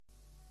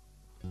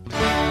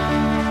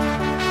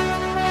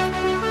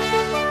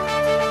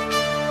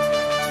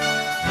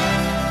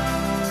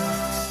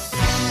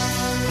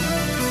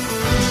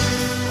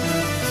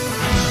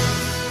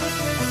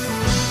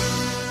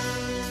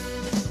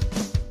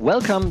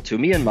Welcome to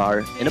Myanmar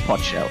in a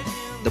Potshell,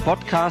 the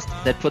podcast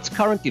that puts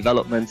current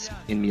developments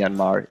in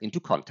Myanmar into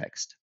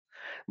context.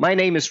 My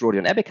name is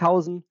Rodion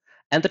Ebeckhausen,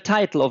 and the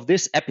title of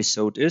this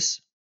episode is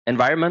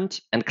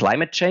Environment and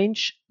Climate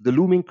Change, the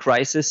Looming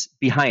Crisis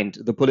Behind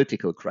the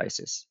Political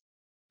Crisis.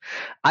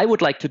 I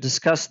would like to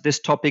discuss this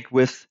topic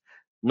with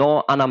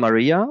No Anna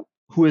Maria,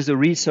 who is a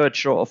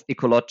researcher of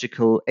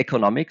ecological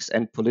economics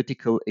and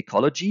political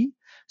ecology,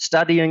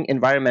 studying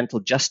environmental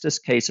justice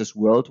cases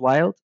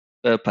worldwide,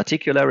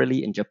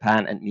 particularly in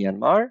Japan and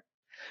Myanmar.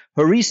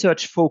 Her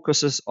research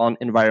focuses on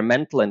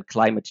environmental and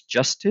climate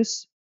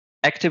justice,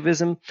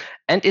 activism,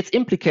 and its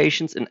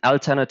implications in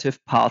alternative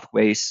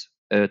pathways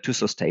to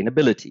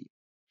sustainability.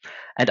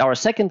 And our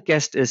second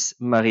guest is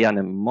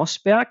Marianne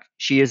Mosberg.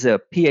 She is a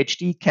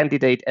PhD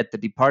candidate at the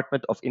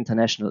Department of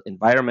International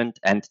Environment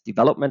and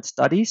Development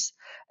Studies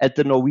at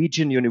the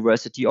Norwegian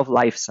University of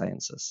Life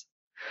Sciences.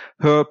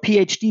 Her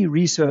PhD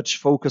research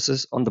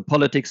focuses on the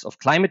politics of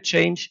climate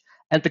change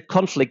and the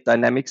conflict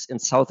dynamics in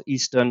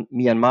southeastern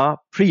Myanmar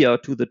prior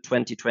to the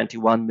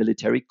 2021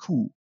 military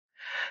coup.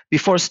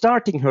 Before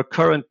starting her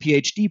current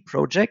PhD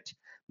project,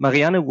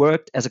 Marianne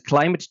worked as a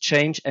climate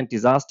change and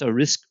disaster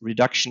risk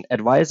reduction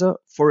advisor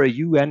for a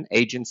UN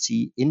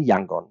agency in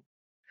Yangon.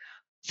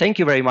 Thank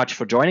you very much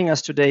for joining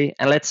us today,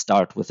 and let's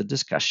start with the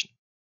discussion.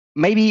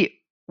 Maybe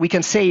we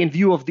can say, in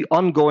view of the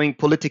ongoing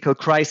political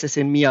crisis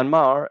in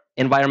Myanmar,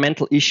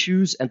 environmental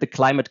issues and the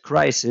climate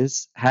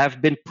crisis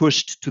have been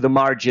pushed to the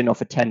margin of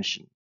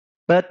attention.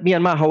 But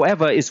Myanmar,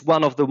 however, is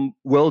one of the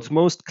world's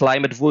most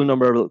climate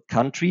vulnerable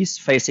countries,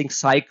 facing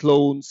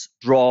cyclones,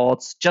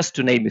 droughts, just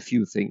to name a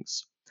few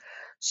things.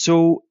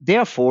 So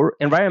therefore,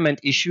 environment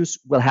issues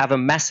will have a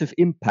massive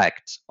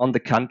impact on the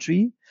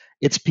country,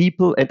 its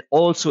people, and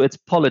also its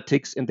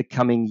politics in the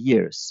coming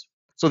years.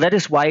 So that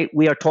is why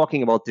we are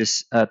talking about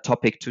this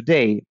topic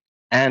today.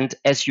 And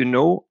as you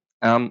know,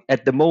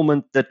 at the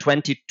moment, the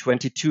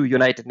 2022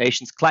 United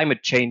Nations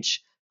Climate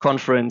Change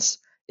Conference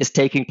is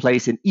taking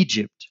place in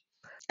Egypt.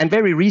 And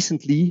very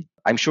recently,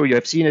 I'm sure you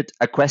have seen it,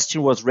 a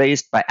question was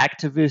raised by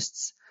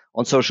activists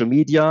on social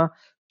media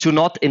to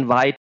not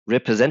invite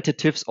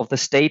representatives of the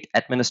State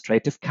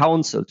Administrative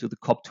Council to the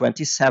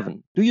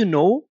COP27. Do you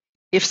know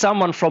if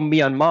someone from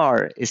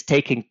Myanmar is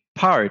taking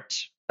part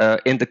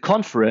in the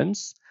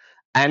conference?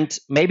 And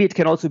maybe it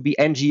can also be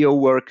NGO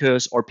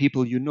workers or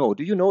people you know.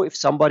 Do you know if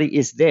somebody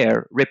is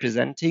there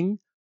representing,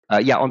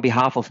 on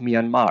behalf of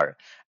Myanmar?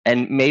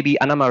 And maybe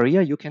Anna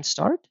Maria, you can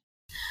start.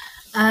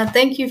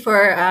 Thank you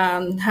for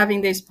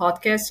having this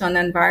podcast on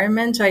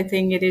environment. I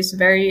think it is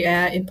very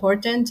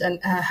important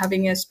and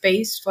having a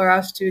space for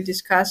us to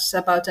discuss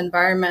about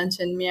environment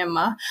in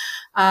Myanmar.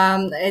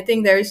 I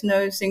think there is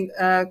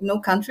no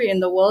country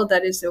in the world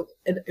that is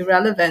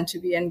irrelevant to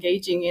be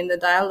engaging in the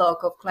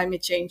dialogue of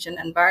climate change and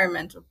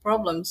environmental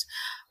problems.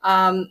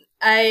 I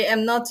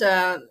am not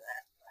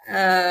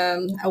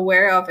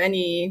aware of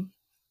any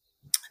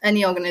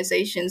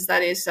organizations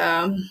that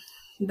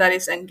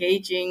is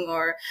engaging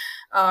or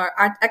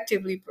are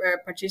actively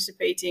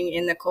participating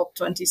in the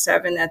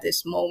COP27 at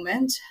this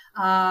moment.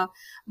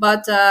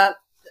 But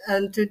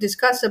to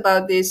discuss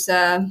about this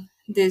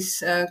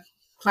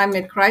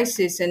climate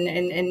crisis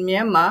in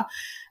Myanmar,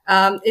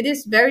 it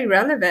is very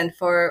relevant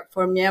for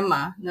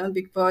Myanmar,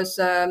 because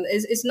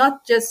it's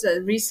not just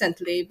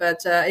recently, but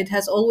it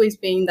has always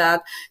been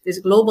that this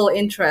global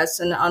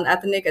interest on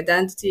ethnic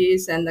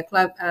identities and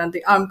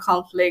the armed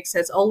conflicts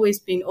has always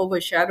been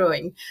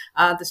overshadowing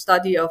the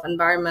study of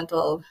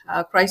environmental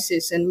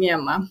crisis in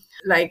Myanmar.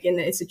 Like in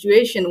a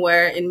situation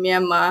where in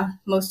Myanmar,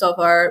 most of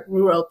our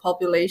rural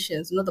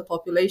populations,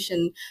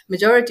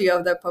 majority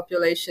of the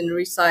population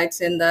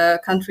resides in the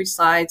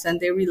countrysides,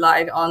 and they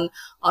relied on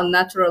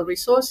natural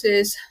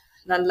resources,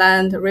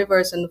 land,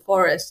 rivers, and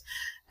forests.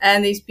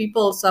 And these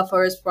people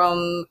suffers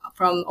from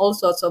all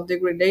sorts of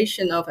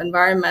degradation of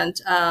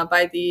environment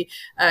by the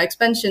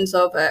expansions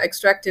of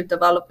extractive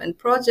development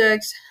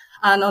projects.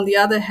 And on the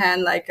other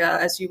hand,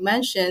 as you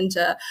mentioned,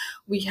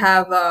 we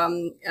have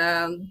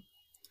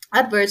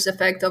adverse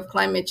effect of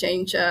climate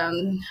change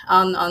on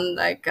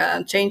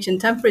change in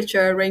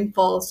temperature,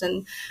 rainfalls,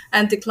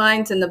 and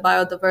declines in the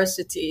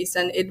biodiversities,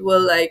 and it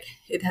will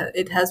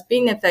it has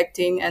been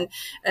affecting, and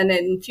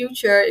in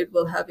future it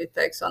will have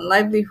effects on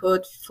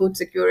livelihood, food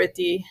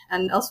security,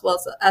 and as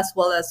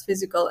well as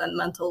physical and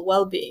mental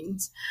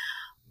well-beings.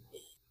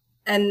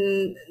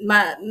 And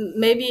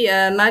maybe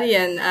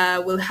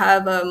Marianne will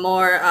have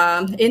more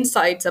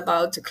insights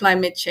about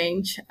climate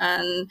change,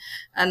 and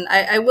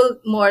I will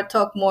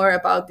talk more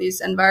about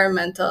this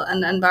environmental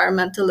and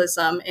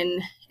environmentalism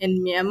in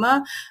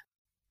Myanmar.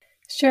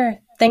 Sure.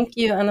 Thank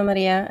you, Anna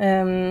Maria,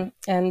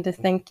 and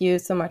thank you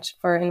so much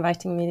for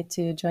inviting me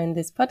to join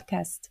this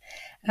podcast.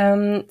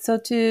 So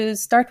to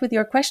start with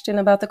your question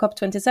about the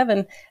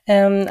COP27,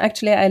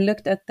 actually I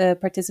looked at the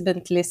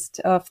participant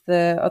list of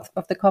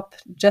the COP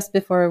just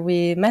before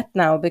we met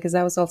now, because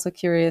I was also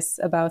curious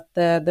about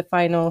the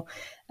final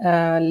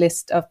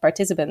list of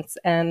participants,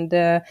 and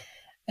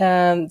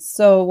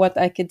So what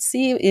I could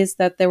see is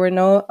that there were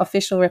no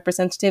official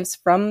representatives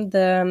from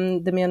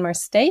the Myanmar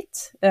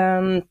state.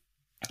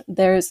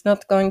 There's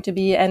not going to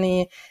be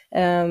any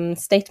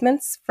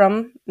statements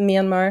from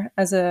Myanmar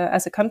as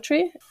a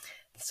country.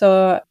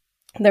 So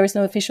there is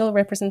no official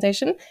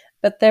representation,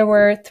 but there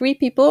were 3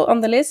 people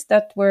on the list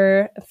that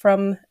were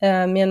from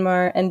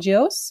Myanmar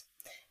NGOs,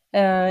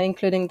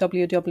 including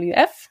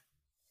WWF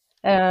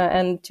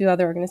and 2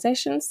 other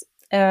organizations.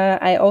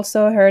 I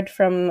also heard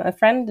from a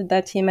friend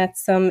that he met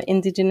some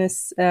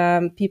indigenous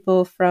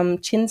people from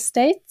Chin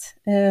State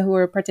who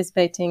were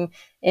participating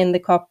in the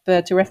COP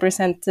to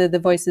represent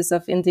the voices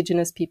of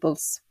indigenous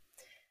peoples.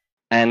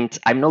 And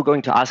I'm now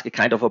going to ask a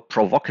kind of a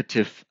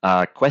provocative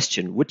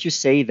question. Would you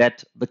say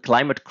that the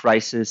climate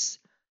crisis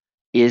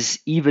is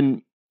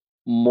even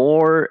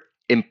more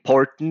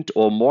important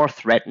or more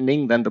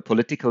threatening than the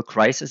political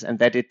crisis, and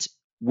that it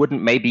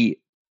wouldn't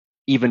maybe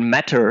even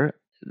matter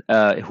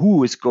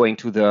who is going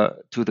to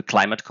the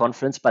climate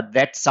conference, but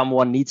that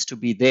someone needs to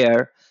be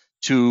there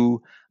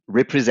to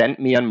represent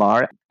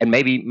Myanmar? And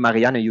maybe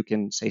Marianne, you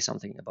can say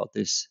something about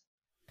this.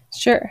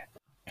 Sure.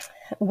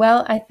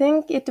 Well, I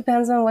think it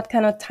depends on what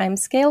kind of time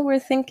scale we're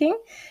thinking.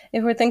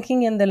 If we're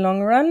thinking in the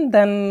long run,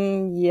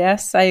 then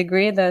yes, I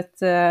agree that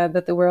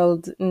that the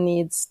world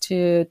needs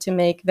to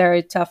make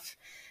very tough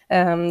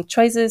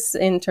choices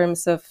in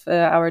terms of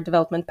our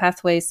development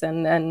pathways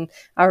and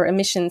our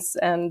emissions.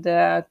 And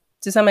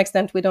to some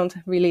extent, we don't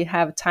really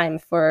have time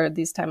for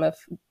this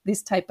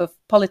type of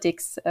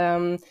politics.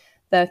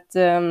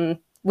 That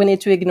we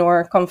need to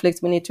ignore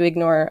conflicts. We need to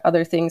ignore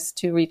other things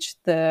to reach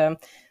the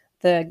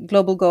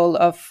global goal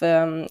of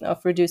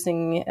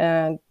reducing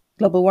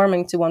global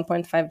warming to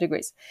 1.5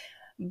 degrees.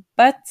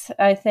 But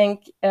I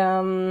think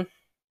the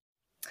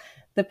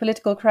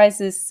political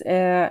crisis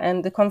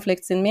and the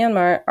conflicts in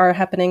Myanmar are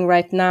happening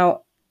right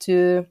now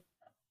to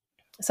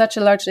such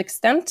a large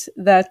extent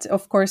that,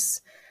 of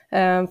course,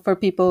 for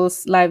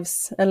people's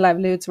lives and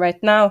livelihoods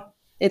right now,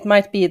 it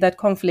might be that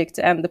conflict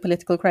and the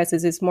political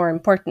crisis is more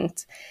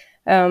important.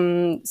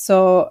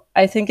 So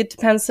I think it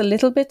depends a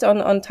little bit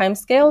on time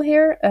scale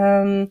here.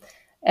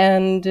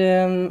 And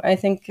I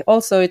think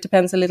also it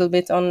depends a little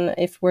bit on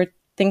if we're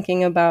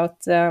thinking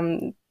about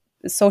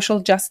social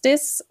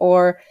justice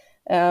or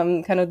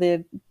kind of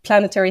the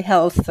planetary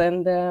health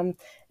and the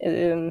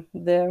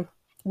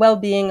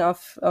well-being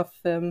of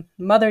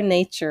Mother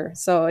Nature.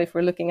 So if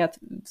we're looking at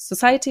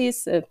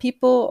societies,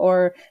 people,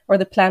 or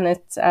the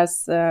planet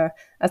as the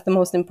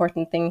most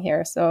important thing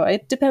here. So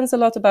it depends a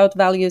lot about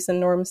values and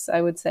norms,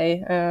 I would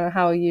say,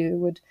 how you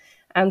would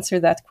answer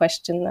that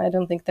question. I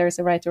don't think there's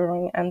a right or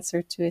wrong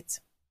answer to it.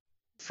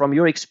 From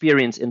your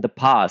experience in the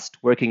past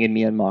working in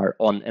Myanmar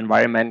on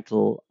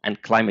environmental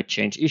and climate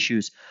change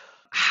issues,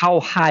 how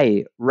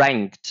high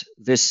ranked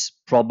this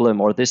problem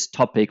or this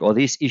topic or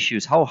these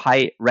issues, how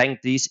high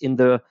ranked these in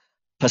the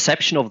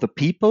perception of the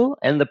people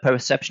and the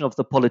perception of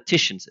the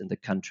politicians in the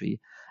country?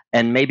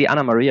 And maybe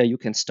Anna Maria, you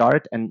can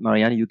start, and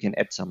Marianne, you can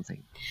add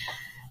something.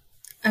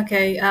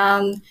 Okay.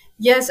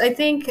 Yes, I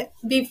think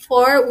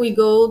before we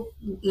go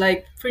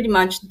like pretty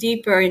much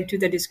deeper into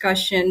the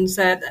discussions,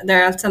 that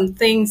there are some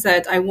things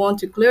that I want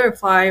to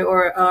clarify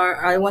or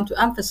I want to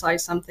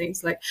emphasize some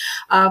things. Like,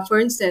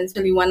 for instance,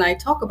 really when I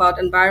talk about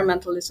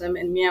environmentalism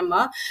in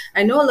Myanmar,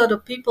 I know a lot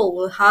of people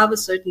will have a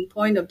certain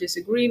point of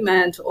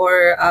disagreement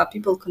or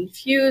people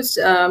confused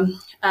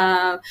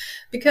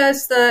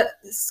because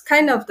it's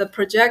kind of the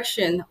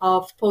projection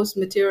of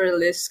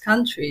post-materialist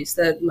countries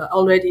that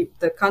already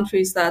the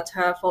countries that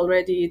have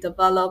already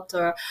developed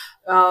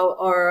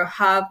or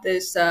have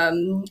this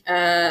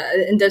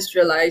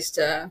industrialized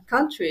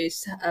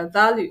countries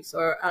values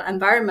or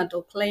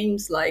environmental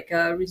claims like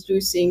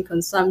reducing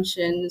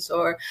consumptions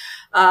or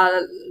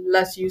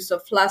less use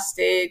of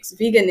plastics,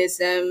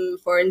 veganism,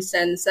 for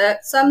instance,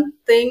 some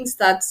things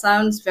that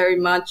sounds very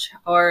much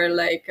or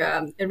like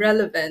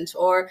irrelevant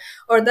or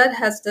that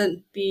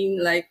hasn't been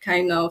like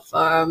kind of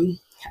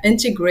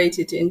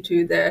integrated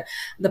into the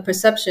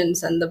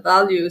perceptions and the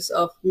values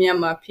of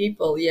Myanmar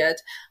people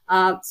yet.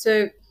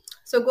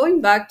 So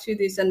going back to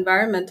this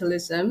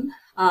environmentalism,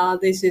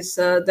 this is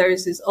there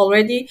is this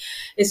already.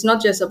 It's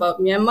not just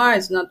about Myanmar.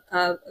 It's not.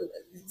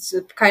 It's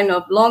a kind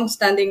of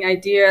long-standing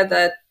idea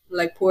that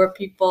like poor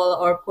people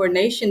or poor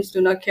nations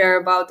do not care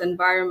about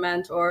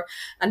environment or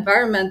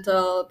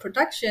environmental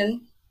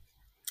protection.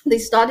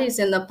 These studies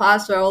in the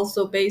past are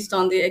also based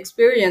on the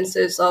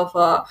experiences of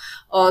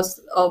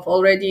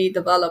already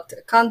developed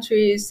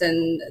countries,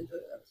 and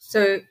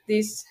so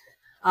these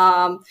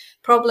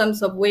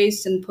problems of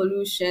waste and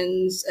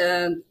pollutions.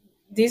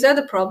 These are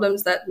the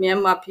problems that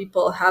Myanmar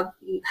people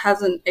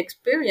hasn't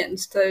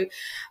experienced. So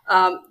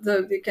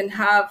they can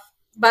have,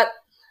 but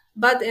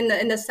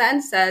in the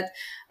sense that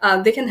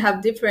they can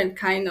have different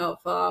kind of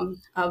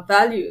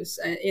values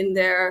in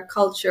their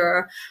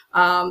culture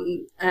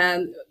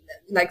and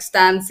like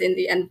stance in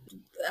the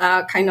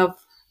kind of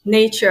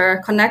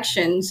nature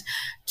connections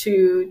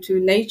to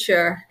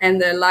nature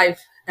and their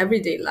life,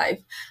 everyday life.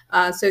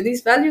 So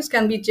these values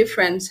can be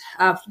different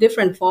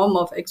form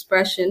of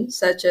expression,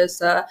 such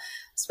as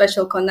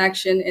special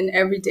connection in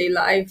everyday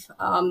life,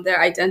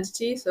 their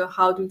identity. So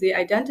how do they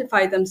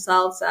identify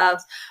themselves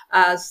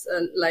as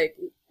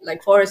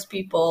like forest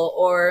people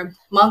or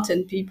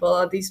mountain people,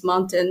 or these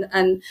mountain,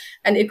 and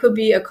it could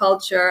be a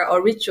culture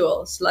or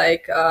rituals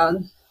like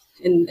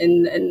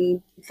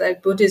in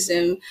like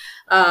Buddhism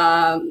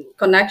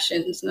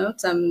connections, no,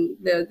 some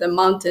the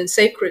mountain,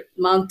 sacred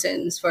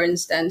mountains, for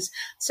instance.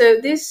 So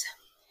this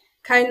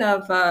kind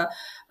of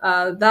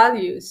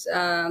values,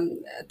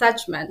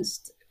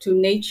 attachments to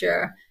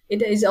nature,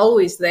 it is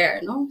always there,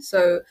 no.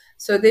 So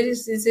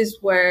this is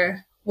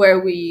where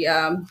we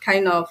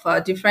kind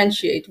of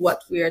differentiate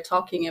what we are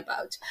talking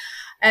about,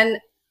 and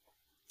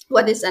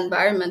what does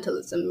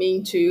environmentalism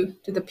mean to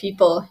the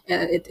people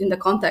in the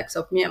context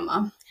of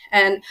Myanmar.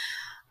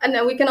 And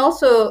then we can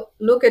also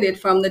look at it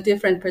from the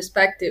different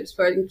perspectives.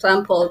 For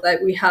example,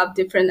 that we have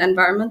different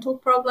environmental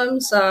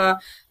problems.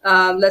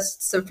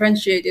 Let's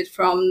differentiate it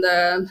from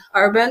the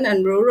urban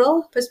and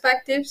rural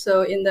perspective.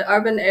 So in the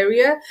urban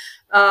area,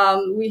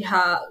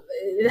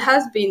 it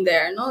has been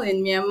there, no,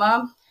 in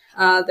Myanmar.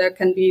 There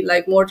can be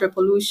like water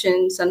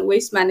pollutions and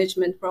waste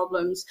management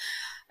problems.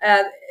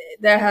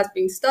 There has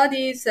been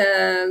studies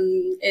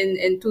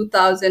in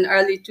 2000,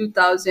 early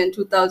 2000,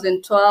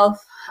 2012.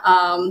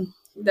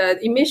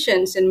 The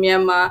emissions in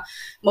Myanmar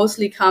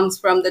mostly comes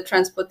from the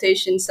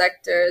transportation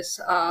sectors,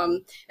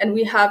 and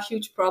we have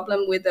huge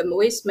problem with the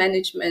waste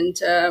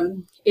management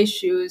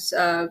issues.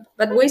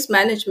 But waste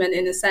management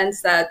in the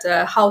sense that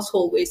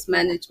household waste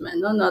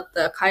management, no? Not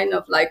the kind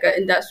of like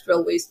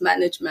industrial waste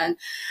management.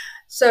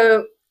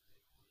 So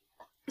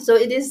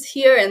it is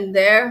here and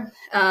there,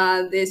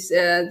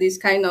 this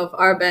kind of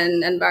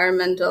urban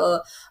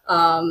environmental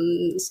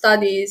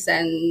studies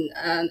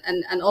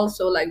and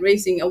also like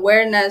raising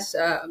awareness,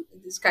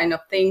 this kind of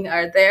thing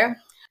are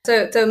there.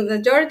 So the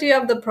majority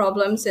of the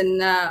problems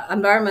in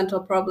environmental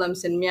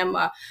problems in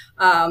Myanmar,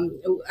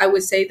 I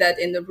would say that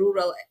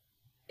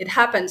it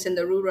happens in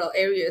the rural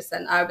areas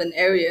and urban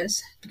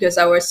areas, because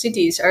our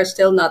cities are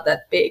still not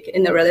that big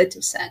in a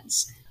relative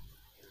sense.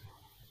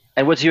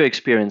 And what's your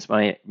experience,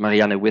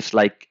 Marianne, with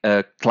like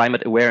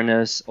climate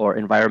awareness or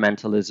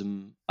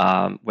environmentalism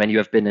when you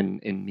have been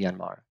in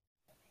Myanmar?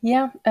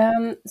 Yeah,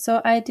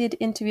 so I did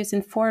interviews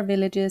in 4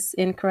 villages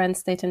in Karen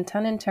State and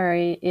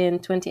Tanintari in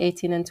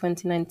 2018 and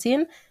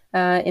 2019,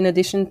 in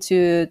addition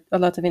to a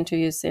lot of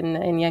interviews in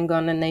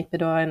Yangon and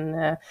Naypyidaw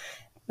and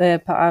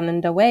Pa'an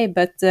and Dawei.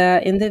 But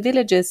in the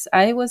villages,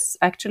 I was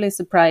actually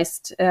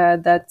surprised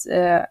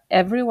that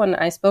everyone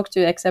I spoke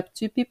to, except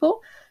 2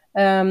 people,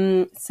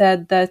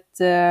 said that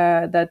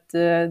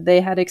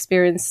they had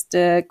experienced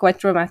quite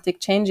dramatic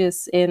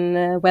changes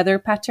in weather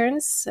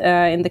patterns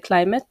in the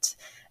climate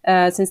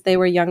since they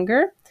were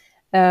younger.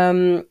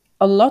 A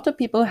lot of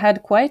people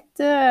had quite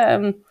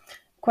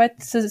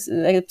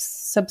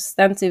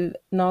substantive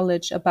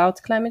knowledge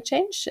about climate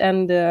change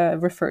and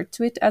referred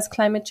to it as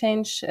climate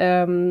change,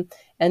 and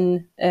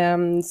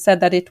said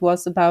that it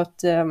was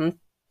about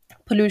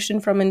pollution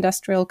from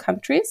industrial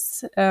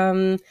countries.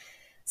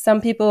 Some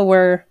people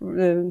were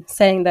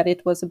saying that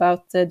it was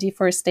about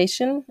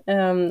deforestation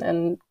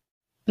and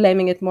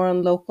blaming it more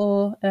on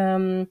local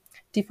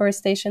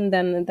deforestation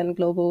than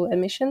global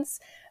emissions.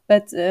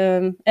 But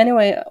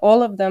anyway,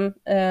 all of them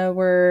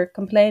were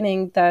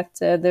complaining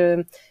that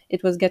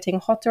it was getting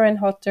hotter and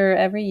hotter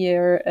every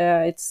year.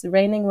 It's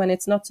raining when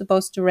it's not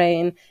supposed to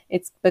rain.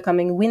 It's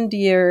becoming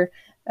windier,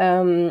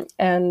 and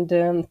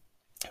the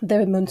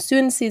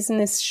monsoon season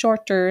is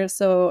shorter.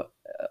 So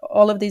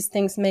all of these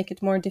things make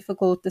it more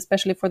difficult,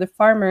 especially for the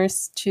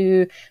farmers,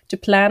 to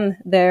plan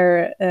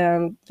their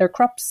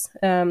crops.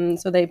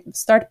 So they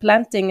start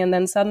planting, and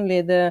then suddenly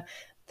the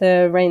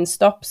rain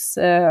stops,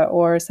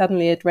 or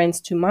suddenly it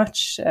rains too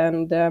much,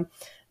 and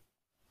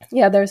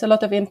there's a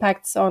lot of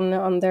impacts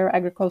on their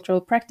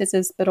agricultural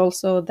practices, but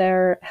also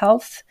their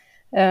health.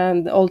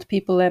 Old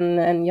people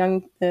and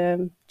young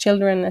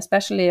children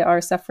especially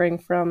are suffering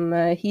from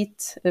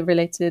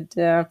heat-related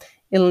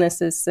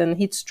illnesses and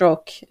heat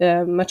stroke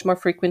much more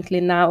frequently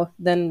now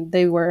than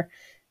they were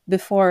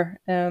before.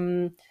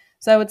 So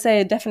I would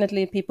say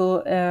definitely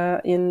people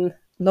in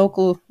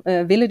local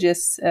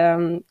villages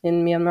in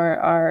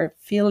Myanmar are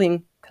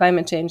feeling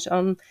climate change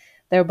on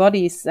their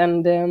bodies,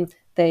 and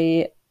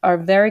they are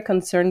very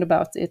concerned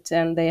about it,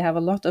 and they have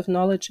a lot of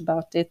knowledge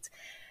about it.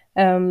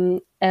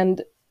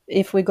 And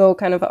if we go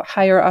kind of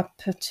higher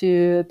up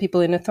to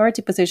people in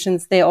authority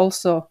positions, they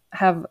also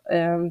have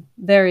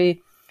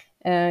very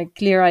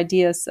clear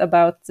ideas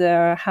about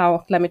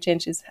how climate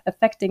change is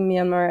affecting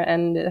Myanmar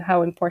and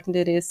how important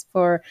it is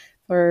for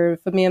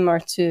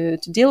Myanmar to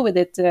deal with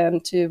it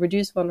and to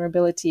reduce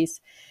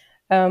vulnerabilities.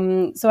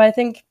 So I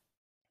think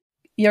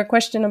your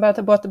question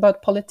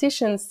about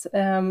politicians,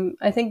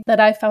 I think that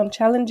I found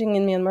challenging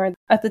in Myanmar.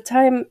 At the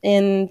time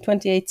in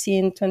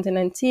 2018,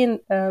 2019,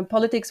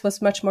 politics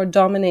was much more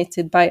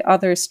dominated by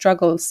other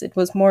struggles. It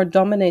was more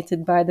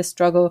dominated by the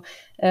struggle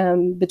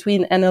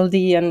between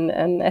NLD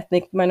and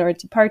ethnic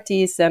minority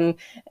parties and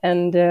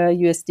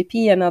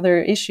USDP and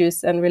other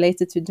issues, and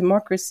related to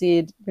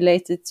democracy,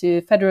 related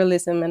to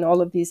federalism, and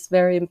all of these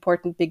very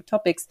important big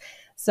topics.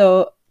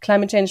 So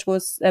climate change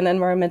and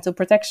environmental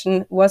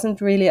protection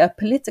wasn't really a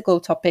political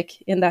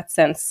topic in that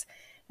sense.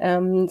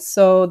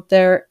 So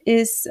there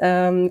is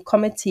there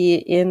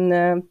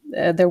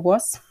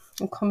was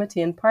a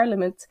committee in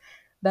Parliament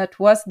that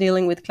was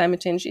dealing with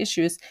climate change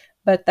issues,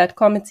 but that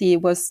committee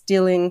was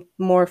dealing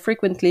more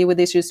frequently with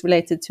issues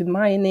related to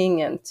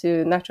mining and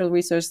to natural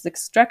resource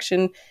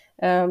extraction,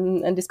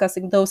 and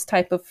discussing those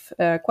type of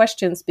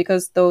questions,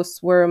 because those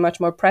were much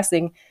more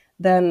pressing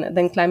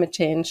than climate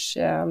change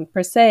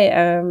per se,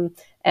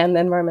 and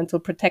environmental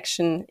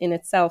protection in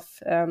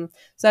itself.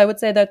 So I would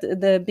say that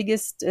the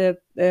biggest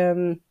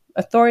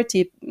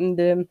authority,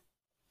 the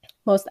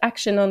most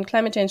action on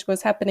climate change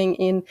was happening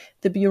in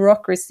the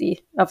bureaucracy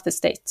of the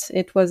state.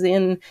 It was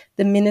in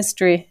the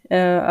Ministry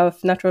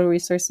of Natural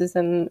Resources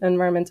and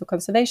Environmental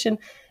Conservation,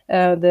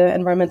 the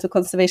Environmental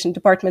Conservation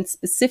Department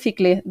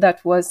specifically,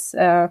 that was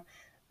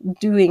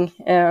doing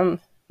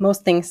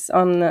most things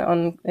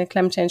on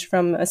climate change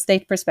from a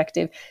state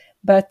perspective.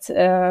 But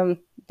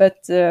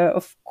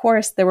of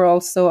course, there were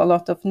also a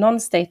lot of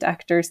non-state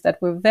actors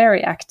that were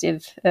very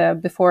active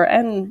before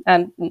and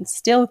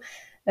still,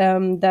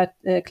 that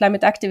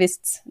climate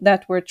activists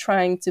that were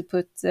trying to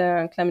put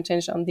climate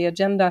change on the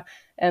agenda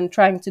and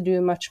trying to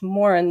do much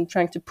more and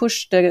trying to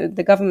push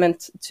the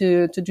government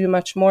to do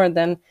much more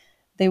than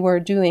they were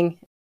doing.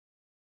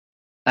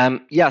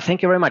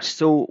 Thank you very much.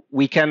 So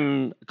we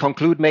can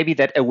conclude maybe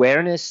that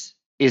awareness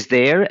is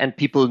there and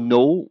people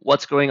know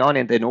what's going on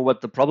and they know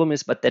what the problem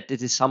is, but that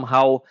it is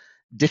somehow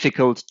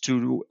difficult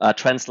to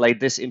translate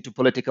this into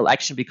political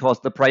action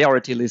because the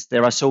priority list,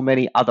 there are so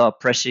many other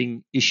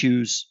pressing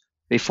issues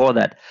before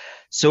that.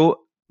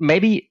 So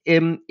maybe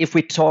if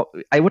we talk,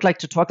 I would like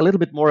to talk a little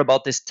bit more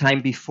about this time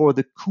before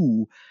the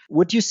coup.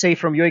 Would you say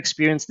from your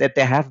experience that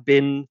there have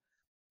been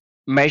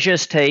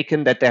measures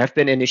taken, that there have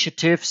been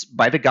initiatives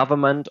by the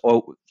government,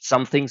 or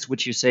some things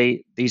which you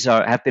say these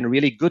have been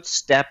really good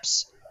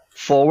steps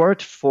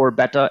forward for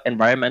better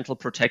environmental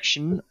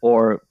protection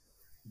or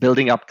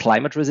building up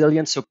climate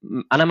resilience? So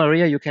Anna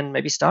Maria, you can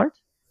maybe start.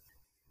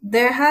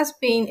 There has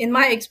been, in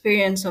my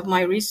experience of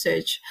my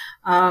research,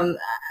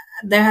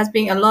 there has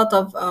been a lot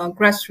of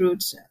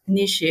grassroots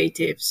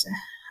initiatives.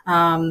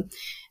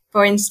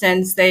 For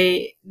instance,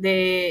 it's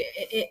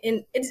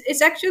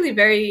actually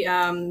very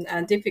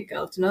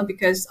difficult,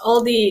 because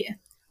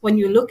when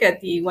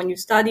you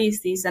study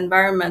these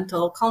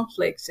environmental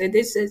conflicts,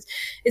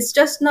 it's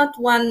just not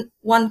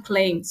one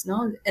claims,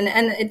 and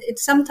it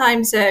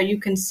sometimes you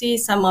can see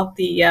some of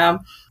the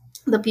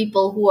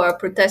people who are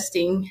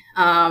protesting,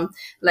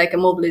 like a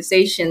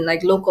mobilization,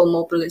 like local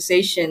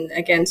mobilization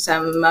against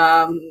some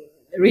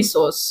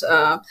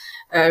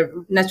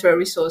natural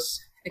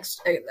resource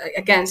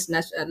against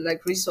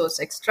like resource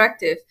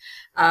extractive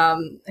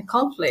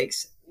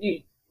conflicts.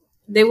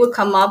 They will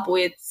come up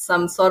with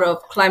some sort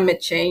of climate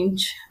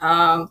change,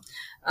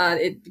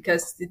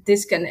 because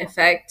this can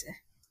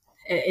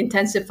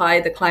intensify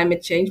the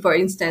climate change. For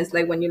instance,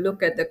 like when you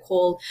look at the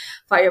coal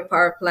fire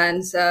power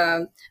plants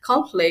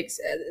conflicts,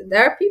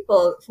 there are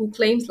people who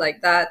claims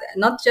like that,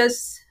 not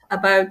just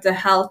about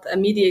the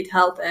immediate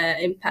health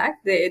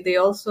impact. They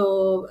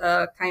also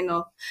kind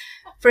of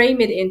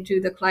frame it into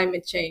the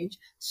climate change.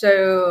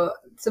 So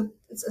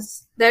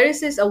there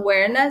is this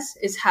awareness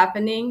is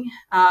happening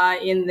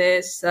in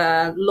this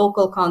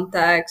local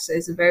context.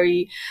 It's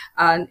very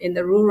in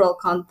the rural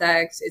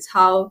context. It's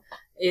how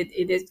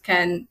it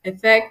can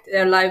affect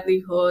their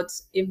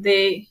livelihoods if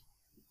they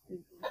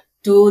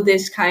do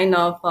this kind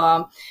of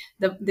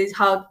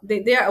how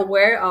they are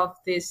aware of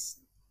this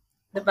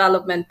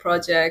development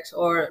projects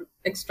or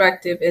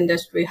extractive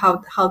industry,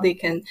 how they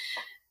can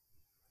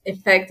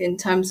affect in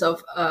terms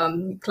of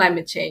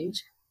climate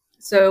change.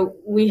 So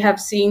we have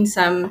seen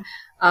some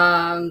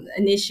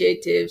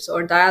initiatives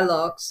or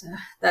dialogues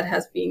that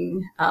has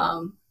been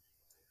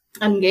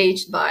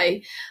engaged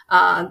by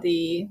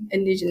the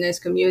indigenous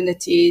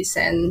communities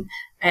and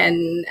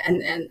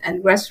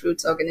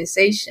grassroots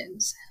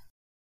organizations.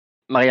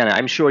 Marianne,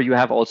 I'm sure you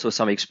have also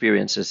some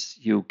experiences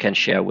you can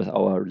share with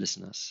our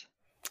listeners.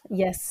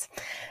 Yes.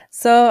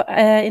 So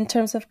in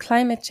terms of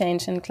climate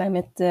change and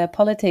climate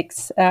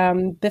politics,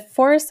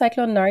 before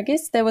Cyclone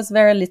Nargis, there was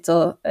very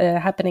little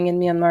happening in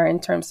Myanmar in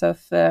terms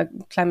of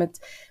climate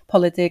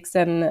politics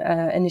and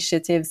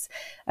initiatives.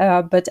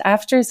 But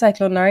after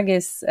Cyclone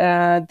Nargis,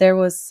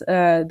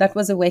 that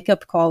was a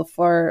wake-up call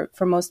for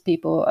most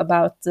people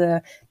about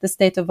the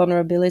state of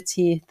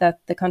vulnerability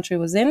that the country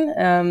was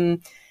in.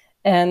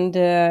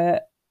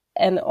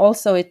 And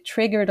also it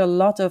triggered a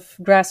lot of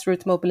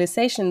grassroots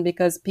mobilization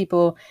because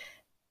people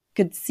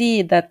could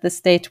see that the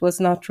state was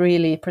not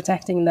really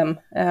protecting them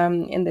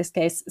in this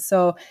case.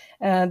 So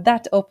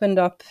that opened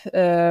up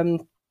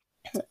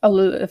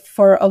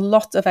for a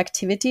lot of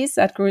activities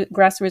at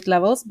grassroots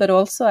levels, but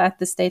also at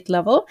the state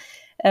level.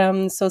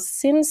 So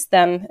since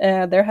then,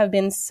 there have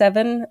been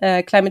 7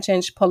 climate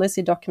change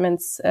policy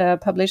documents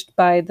published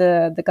by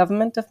the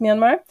government of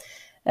Myanmar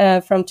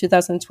from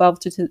 2012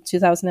 to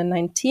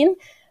 2019.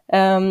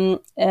 There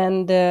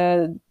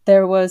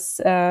was,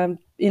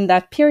 in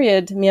that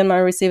period,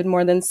 Myanmar received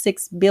more than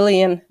 $6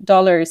 billion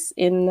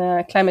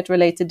in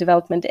climate-related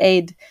development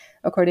aid,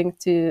 according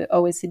to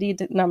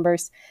OECD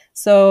numbers.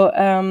 So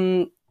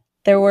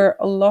there were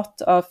a lot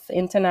of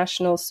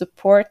international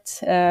support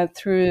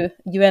through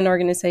UN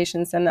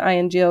organizations and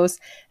INGOs,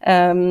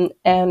 and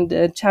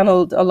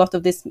channeled a lot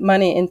of this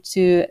money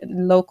into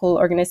local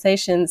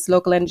organizations,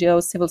 local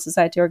NGOs, civil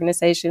society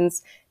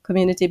organizations,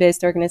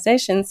 community-based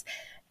organizations.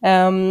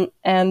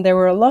 And there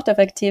were a lot of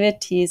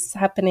activities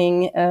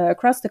happening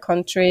across the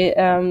country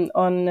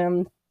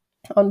on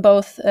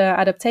both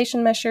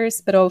adaptation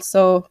measures, but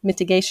also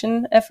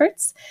mitigation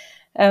efforts.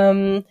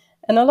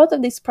 And a lot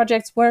of these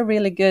projects were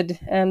really good,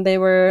 and they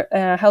were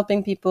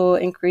helping people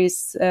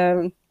increase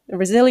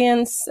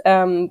resilience,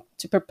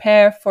 to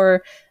prepare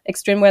for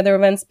extreme weather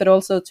events, but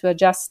also to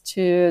adjust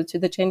to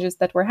the changes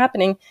that were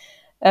happening.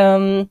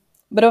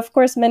 But of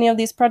course, many of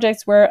these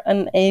projects were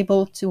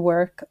unable to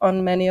work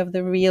on many of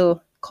the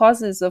real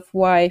causes of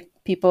why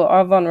people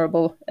are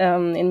vulnerable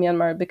in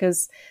Myanmar,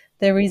 because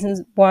the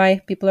reasons why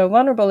people are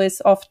vulnerable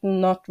is often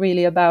not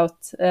really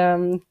about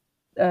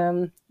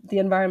the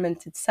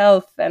environment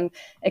itself and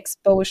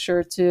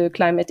exposure to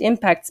climate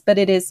impacts, but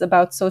it is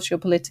about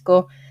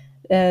socio-political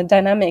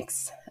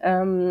dynamics.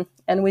 And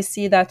we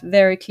see that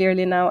very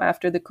clearly now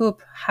after the coup,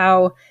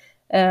 how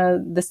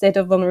the state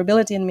of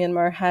vulnerability in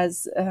Myanmar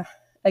has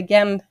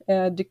again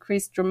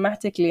decreased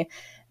dramatically.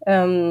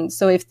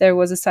 So if there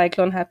was a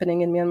cyclone happening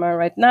in Myanmar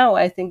right now,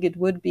 I think it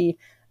would be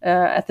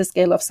at the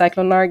scale of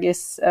Cyclone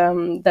Nargis,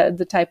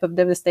 the type of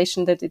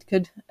devastation that it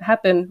could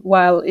happen.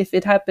 While if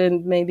it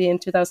happened maybe in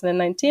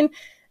 2019,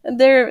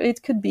 there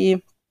it could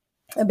be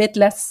a bit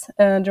less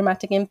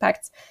dramatic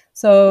impacts.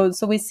 So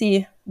we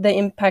see the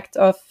impact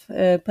of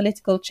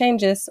political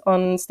changes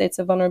on states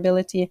of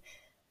vulnerability.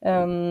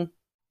 So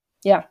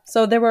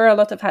there were a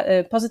lot of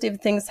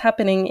positive things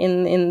happening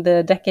in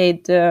the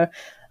decade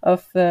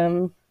of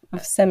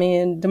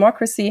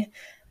semi-democracy,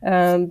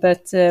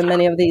 but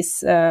many of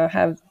these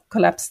have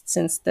collapsed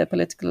since the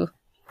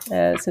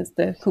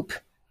coup.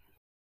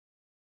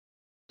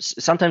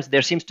 Sometimes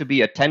there seems to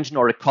be a tension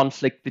or a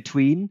conflict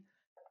between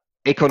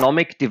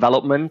economic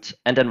development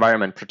and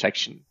environment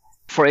protection.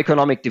 For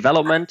economic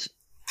development,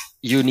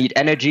 you need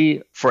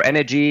energy. For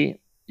energy,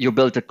 you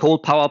build a coal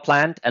power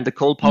plant, and the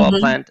coal power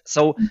plant.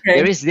 So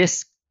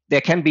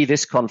there can be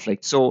this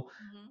conflict. So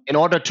in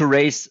order to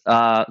raise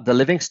the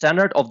living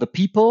standard of the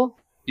people,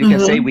 you can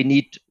say we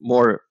need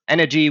more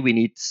energy, we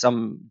need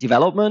some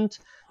development,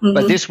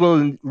 but this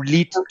will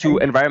lead to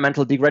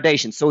environmental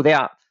degradation. So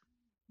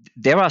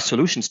there are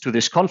solutions to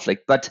this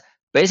conflict, but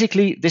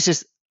basically this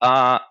is,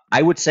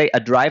 I would say, a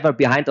driver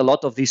behind a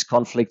lot of these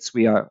conflicts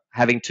we are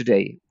having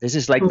today. This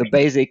is like the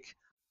basic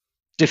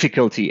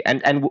difficulty.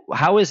 And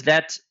how is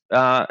that?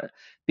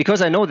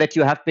 Because I know that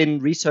you have been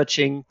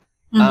researching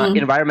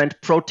environment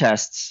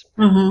protests.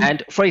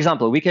 And for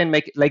example, we can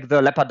make like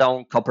the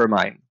Lepadong copper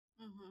mine,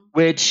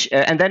 which,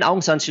 and then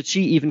Aung San Suu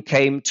Kyi even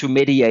came to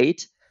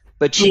mediate,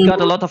 but she got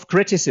a lot of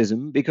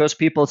criticism because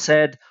people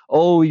said,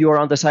 oh, you're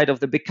on the side of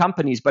the big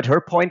companies. But her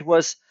point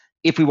was,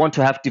 if we want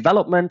to have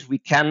development,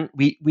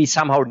 we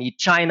somehow need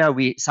China,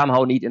 we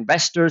somehow need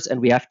investors, and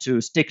we have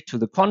to stick to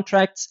the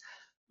contracts.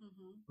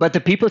 But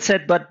the people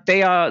said, but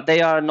they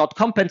are not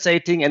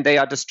compensating, and they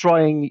are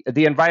destroying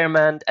the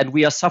environment, and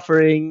we are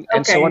suffering,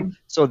 and so on.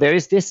 So there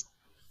is this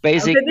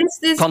basic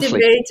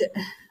conflict.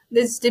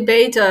 This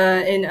debate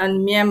in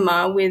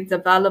Myanmar with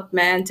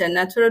development and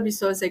natural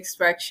resource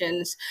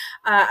extractions,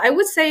 I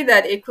would say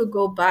that it could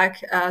go back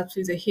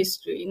to the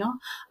history.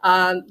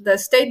 The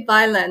state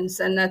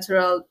violence and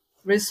natural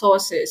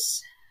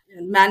resources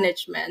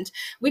management.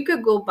 We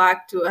could go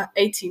back to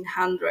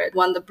 1800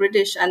 when the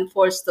British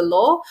enforced the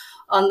law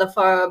on the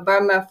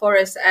Burma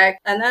Forest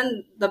Act, and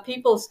then the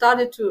people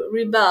started to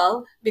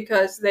rebel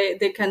because they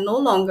can no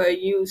longer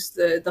use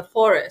the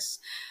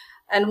forest.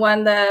 And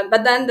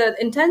but then the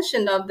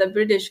intention of the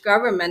British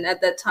government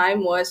at that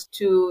time was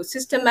to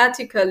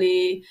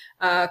systematically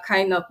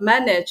kind of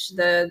manage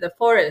the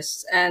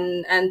forests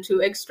and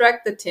to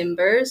extract the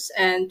timbers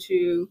and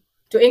to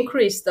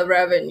increase the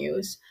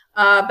revenues.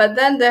 But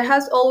then there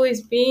has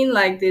always been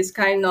like this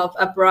kind of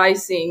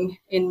uprising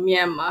in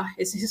Myanmar.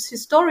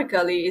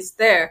 Historically, it's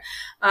there.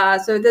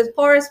 So the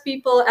forest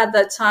people at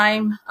that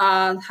time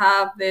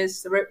have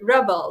this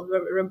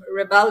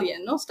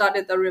rebellion,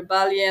 started the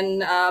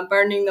rebellion,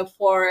 burning the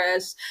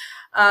forest,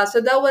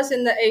 So that was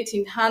in the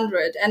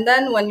 1800s. And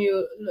then when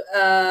you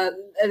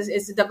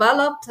it's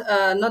developed,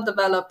 not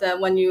developed,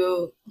 when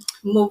you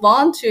move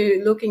on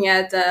to looking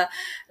at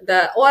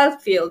the oil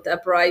field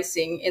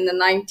uprising in the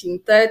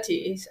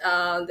 1930s,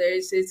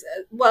 there's this,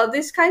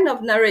 this kind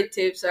of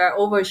narratives are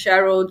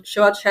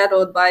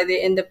short-shadowed by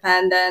the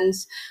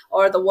independence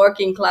or the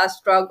working class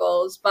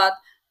struggles,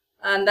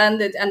 and then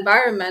the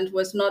environment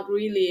was not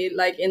really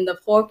like in the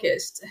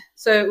focus.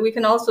 So we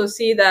can also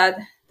see that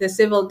the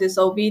civil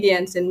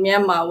disobedience in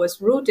Myanmar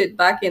was rooted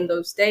back in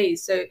those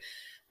days. So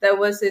there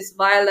was this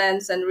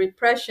violence and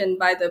repression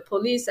by the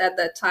police at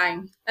that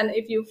time. And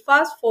if you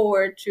fast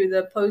forward to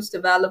the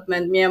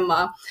post-development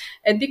Myanmar,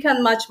 it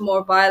became much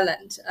more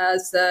violent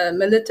as the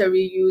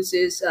military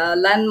uses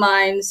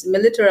landmines,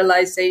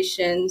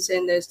 militarizations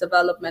in this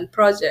development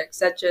project,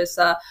 such as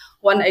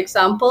one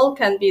example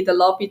can be the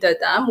Lopita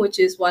Dam, which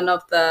is one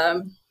of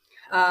the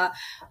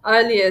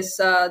earliest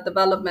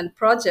development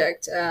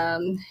project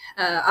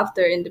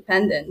after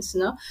independence.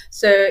 No,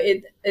 so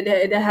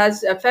it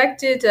has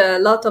affected a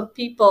lot of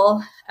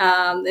people,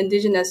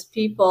 indigenous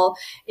people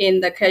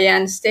in the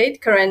Karenni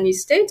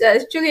state. It's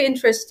actually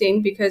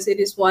interesting because it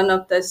is one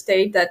of the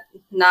states that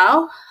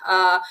now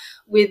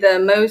with the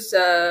most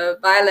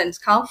violent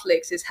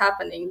conflicts is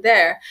happening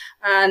there,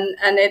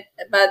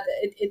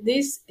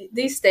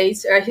 these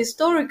states are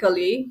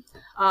historically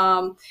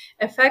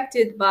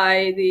affected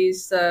by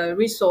these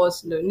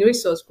resource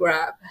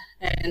grab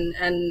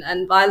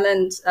and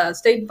violent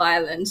state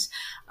violence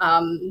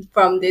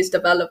from this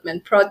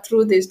development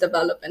through this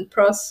development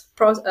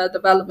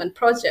development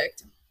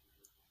project.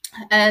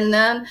 And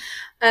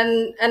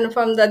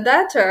from the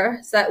data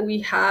that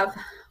we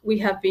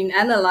have been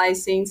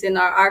analyzing in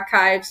our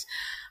archives,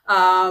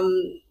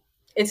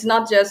 it's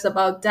not just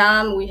about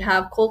dam. We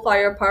have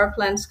coal-fired power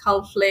plants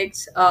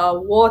conflicts,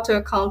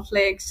 water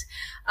conflicts,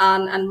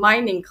 and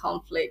mining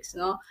conflicts.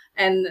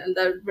 And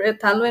the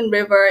Tanluin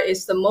River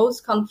is the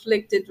most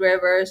conflicted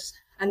rivers.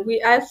 And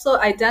we also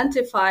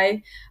identify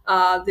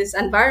these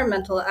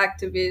environmental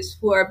activists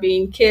who are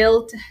being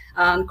killed,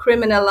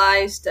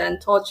 criminalized,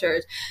 and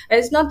tortured. And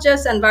it's not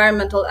just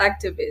environmental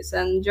activists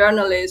and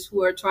journalists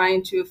who are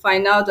trying to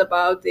find out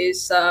about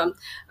this,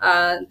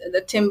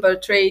 the timber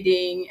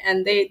trading,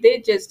 and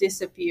they just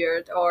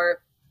disappeared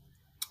or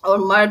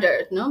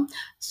murdered. No,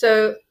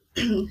 so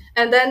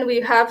and then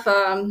we have.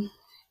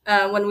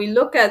 When we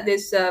look at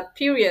this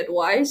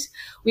period-wise,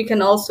 we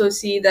can also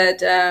see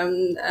that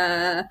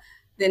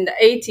in the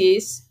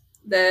 80s,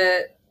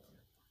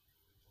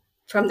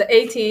 from the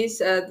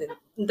 80s,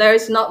 there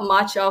is not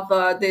much of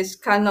this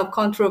kind of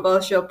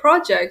controversial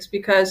projects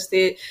because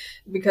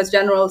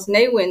General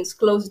Ne Win's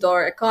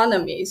closed-door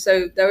economy.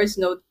 So there is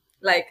no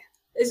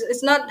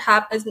it's not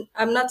happen.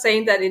 I'm not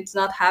saying that it's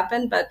not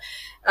happened, but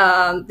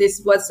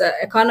this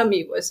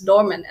economy was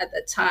dormant at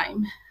the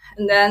time.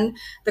 And then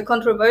the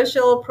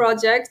controversial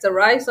projects, the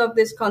rise of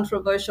these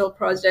controversial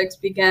projects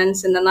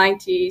begins in the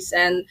 90s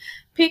and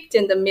peaked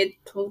in the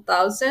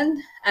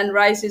mid-2000s and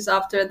rises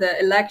after the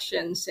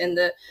elections in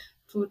the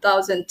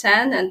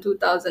 2010 and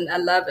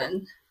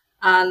 2011.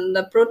 And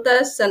the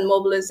protests and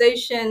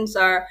mobilizations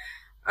are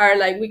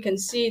like we can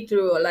see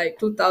through like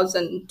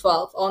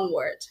 2012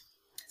 onward.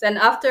 Then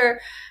after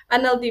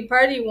NLD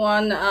Party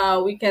won,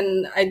 we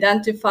can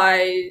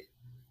identify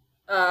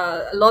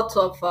a lot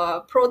of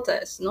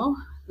protests,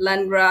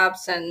 land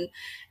grabs and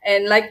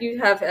like you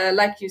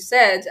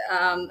said,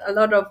 a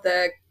lot of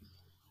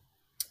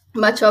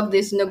much of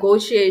these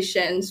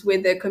negotiations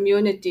with the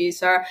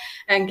communities are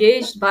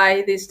engaged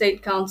by the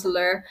state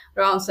councillor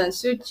Aung San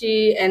Suu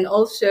Kyi, and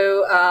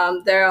also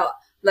there are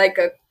like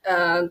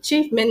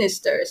chief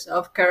ministers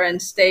of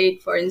current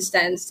state, for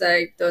instance,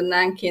 like the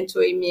Nan Khin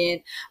Choi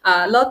Mien,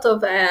 a lot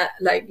of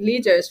like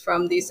leaders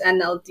from this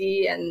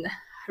NLD and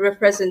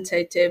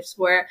representatives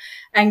were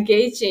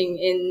engaging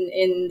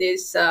in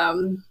these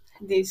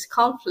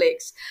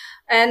conflicts,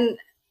 and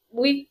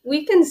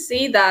we can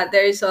see that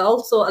there is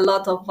also a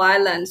lot of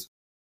violence.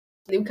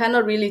 You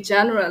cannot really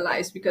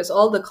generalize because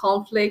all the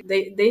conflict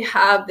they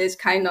have this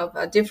kind of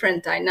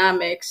different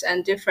dynamics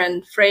and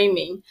different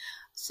framing.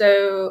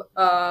 So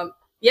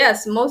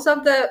yes, most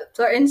of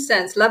for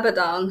instance,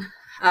 Lebanon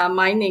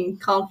mining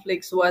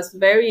conflicts was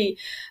very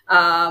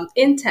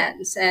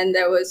intense, and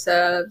there was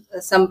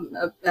some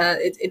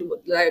it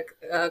would like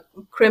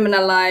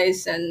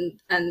criminalize and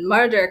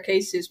murder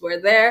cases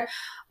were there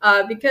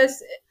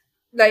because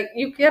like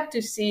you have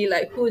to see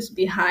like who's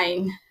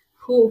behind,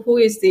 who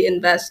is the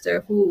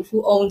investor, who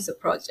owns the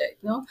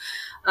project.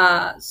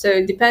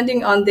 So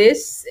depending on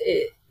this,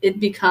 they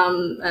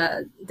become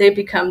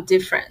different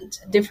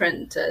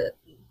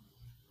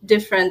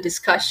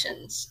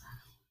discussions.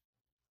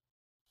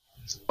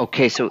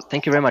 Okay, so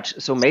thank you very much.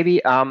 So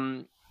maybe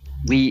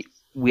we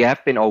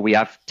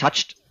have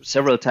touched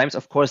several times.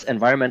 Of course,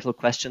 environmental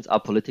questions are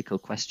political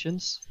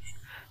questions,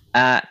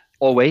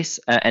 always,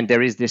 and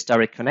there is this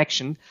direct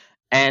connection.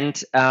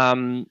 And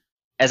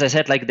as I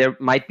said, like there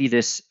might be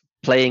this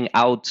playing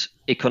out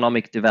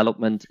economic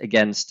development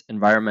against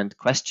environment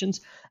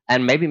questions.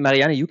 And maybe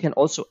Marianne, you can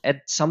also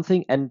add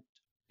something. And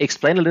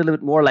explain a little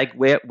bit more, like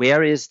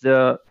where is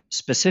the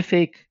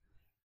specific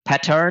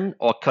pattern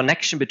or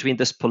connection between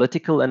this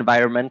political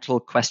environmental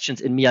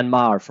questions in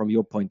Myanmar from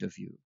your point of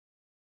view?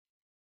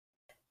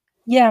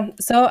 Yeah,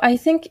 so I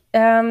think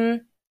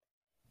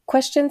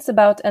questions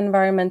about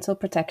environmental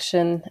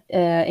protection,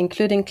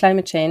 including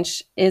climate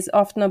change, is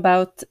often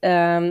about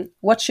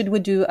what should we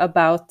do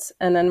about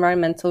an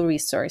environmental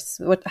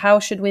resource? How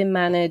should we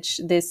manage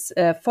this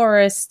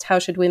forest? How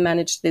should we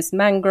manage this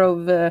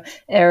mangrove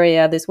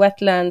area, this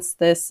wetlands,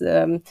 this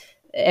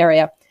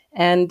area?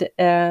 And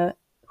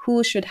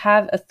who should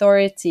have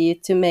authority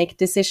to make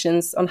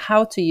decisions on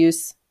how to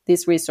use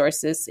these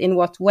resources, in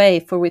what way,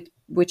 for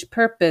which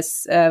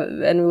purpose,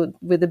 and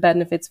with the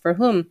benefits for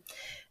whom?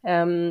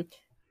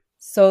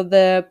 So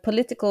the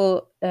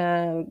political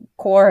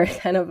core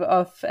kind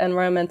of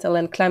environmental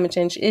and climate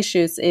change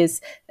issues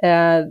is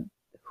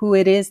who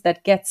it is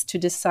that gets to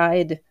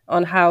decide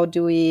on how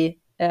do we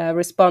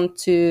respond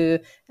to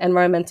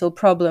environmental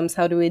problems,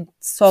 how do we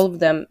solve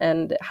them,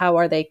 and how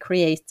are they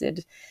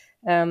created.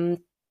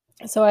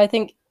 So I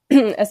think,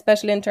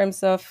 especially in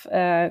terms of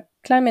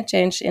climate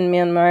change in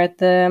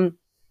Myanmar,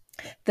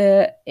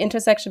 the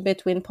intersection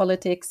between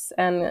politics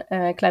and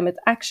climate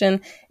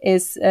action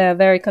is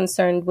very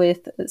concerned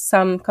with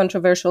some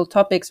controversial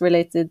topics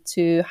related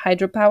to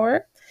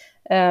hydropower,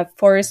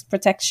 forest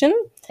protection,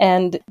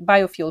 and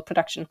biofuel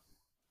production.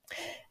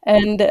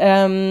 And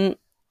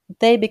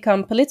they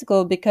become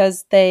political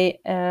because they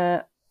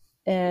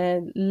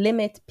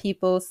limit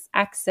people's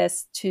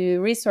access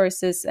to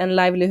resources and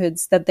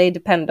livelihoods that they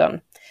depend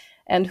on.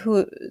 And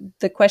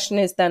the question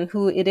is then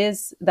who it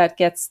is that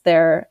gets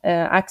their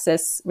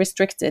access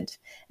restricted.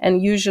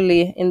 And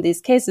usually in these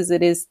cases,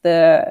 it is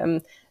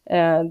the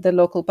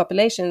local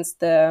populations,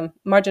 the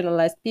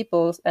marginalized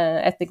peoples,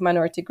 ethnic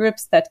minority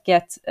groups that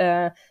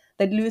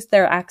lose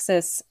their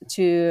access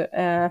to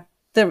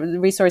the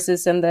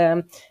resources and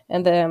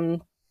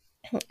the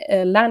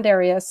land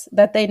areas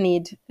that they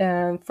need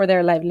for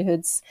their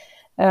livelihoods.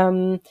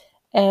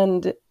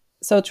 And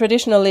so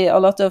traditionally, a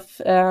lot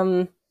of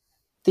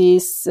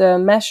these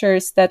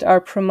measures that are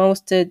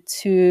promoted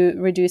to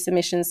reduce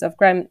emissions of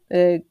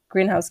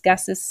greenhouse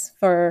gases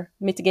for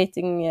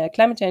mitigating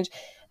climate change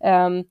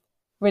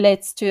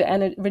relates to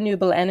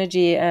renewable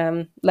energy,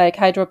 like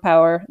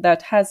hydropower,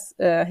 that has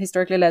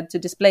historically led to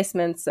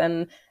displacements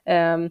and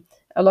a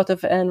lot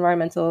of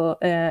environmental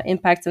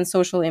impacts and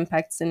social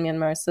impacts in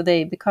Myanmar. So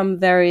they become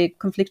very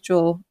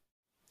conflictual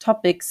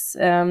topics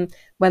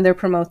when they're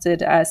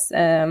promoted as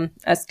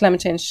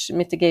climate change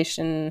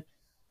mitigation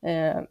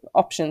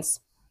options.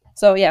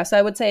 So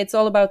I would say it's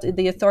all about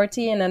the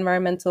authority and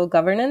environmental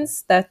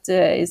governance that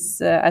is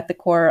at the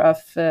core of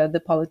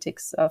the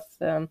politics of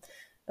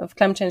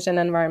climate change and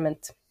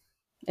environment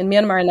in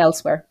Myanmar and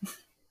elsewhere.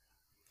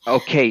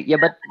 Okay, yeah,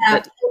 but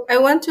I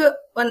want to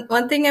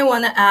one thing I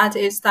want to add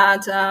is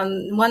that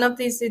one of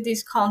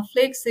these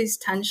conflicts, these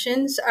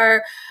tensions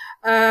are.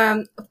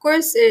 Of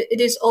course,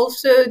 it is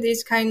also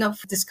this kind of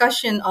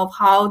discussion of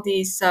how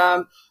these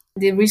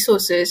the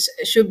resources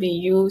should be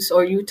used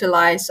or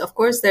utilized. Of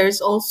course, there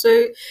is also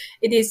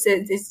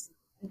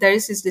there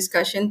is this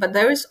discussion, but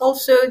there is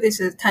also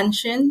this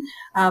tension,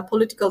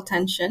 political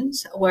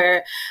tensions,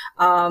 where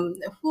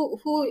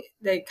who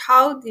like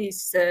how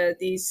these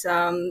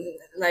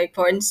like,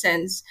 for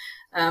instance,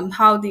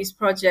 how these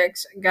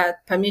projects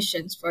got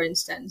permissions, for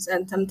instance,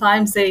 and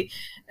sometimes they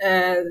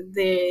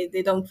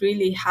don't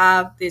really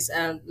have this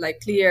like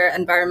clear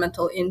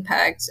environmental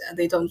impacts.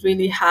 They don't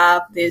really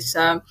have this.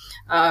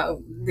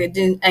 They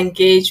didn't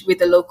engage with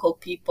the local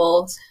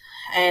peoples,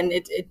 and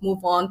it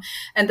move on,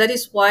 and that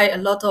is why a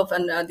lot of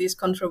these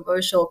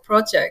controversial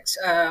projects.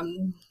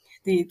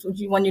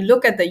 When you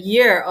look at the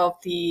year of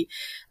the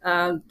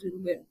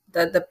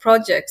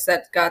projects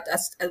that got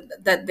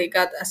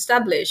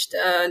established,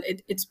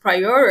 it's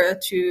prior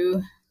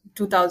to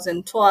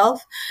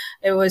 2012.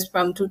 It was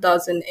from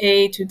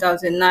 2008,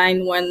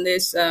 2009 when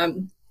this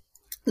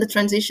the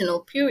transitional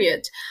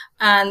period,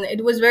 and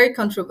it was very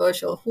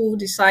controversial who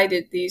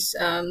decided these.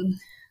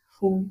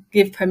 Who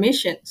give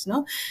permissions,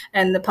 no,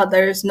 and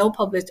there is no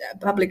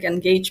public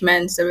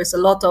engagements. There is a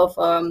lot of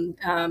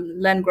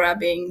land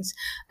grabbings,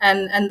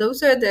 and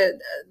those are the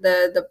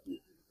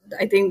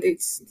I think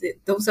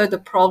those are the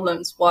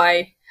problems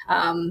why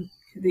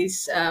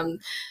these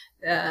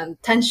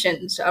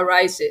tensions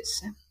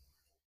arises.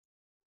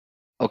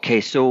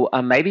 Okay, so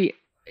maybe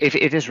if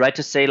it is right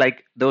to say,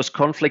 like, those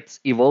conflicts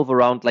evolve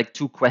around like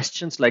two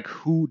questions, like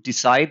who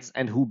decides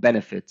and who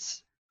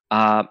benefits.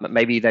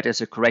 Maybe that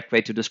is a correct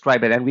way to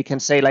describe it. And we can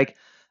say, like,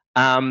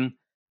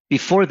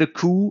 before the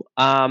coup,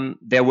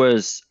 there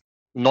was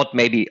not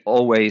maybe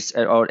always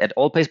or at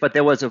all places, but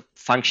there was a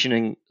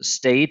functioning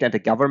state and a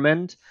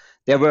government.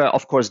 There were,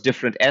 of course,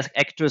 different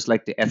actors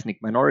like the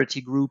ethnic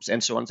minority groups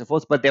and so on and so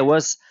forth. But there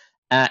was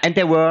a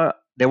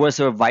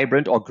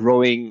vibrant or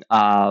growing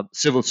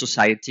civil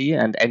society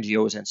and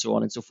NGOs and so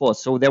on and so forth.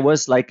 So there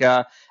was like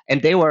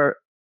and they were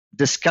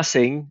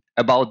discussing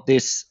about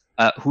this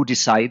who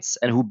decides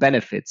and who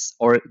benefits,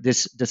 or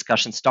this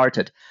discussion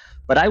started.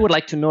 But I would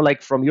like to know,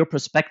 like, from your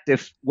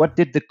perspective, what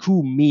did the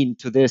coup mean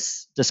to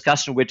this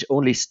discussion, which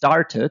only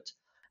started?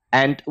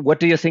 And what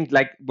do you think,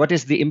 like, what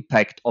is the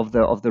impact of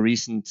the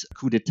recent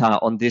coup d'etat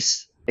on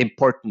this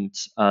important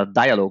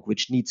dialogue,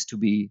 which needs to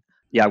be,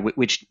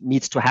 which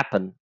needs to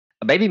happen?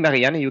 Maybe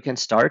Marianne, you can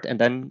start, and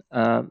then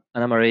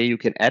Anna Maria, you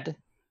can add.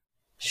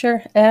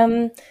 Sure.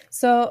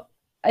 So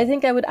I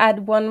think I would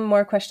add one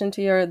more question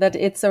to your, that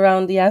it's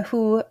around,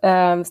 who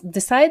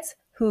decides,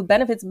 who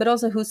benefits, but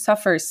also who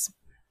suffers.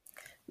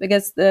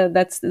 Because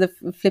that's the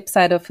flip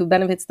side of who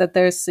benefits, that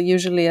there's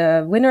usually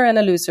a winner and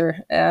a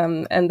loser.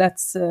 And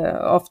that's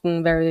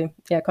often very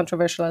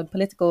controversial and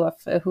political of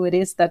who it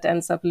is that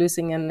ends up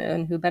losing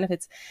and who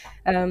benefits.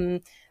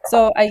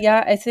 So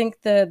I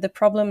think the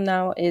problem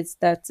now is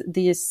that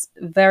these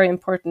very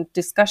important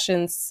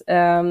discussions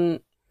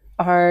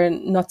are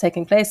not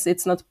taking place.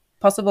 It's not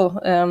possible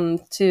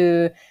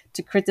to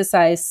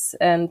criticize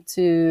and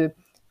to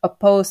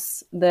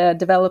oppose the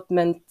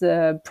development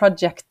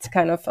project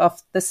kind of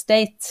the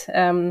state.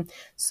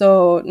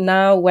 So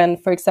now when,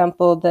 for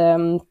example,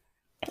 the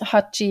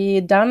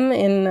Hachi Dam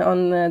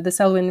on the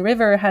Selwyn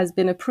River has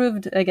been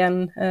approved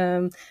again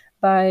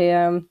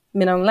by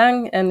Min Aung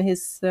Hlaing and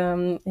his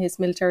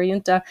military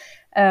junta,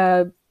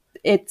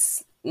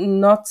 it's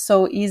not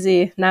so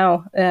easy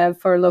now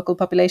for local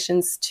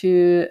populations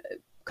to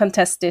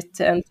contest it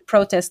and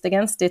protest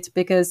against it,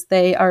 because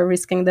they are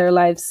risking their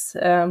lives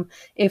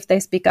if they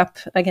speak up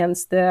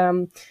against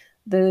the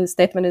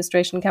State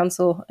Administration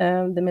Council,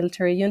 the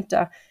military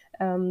junta.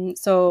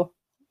 So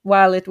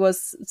while it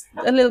was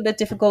a little bit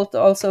difficult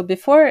also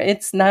before,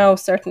 it's now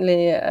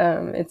certainly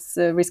it's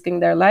risking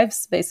their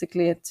lives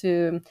basically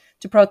to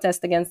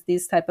protest against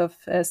these type of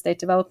state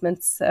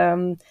developments.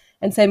 And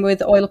same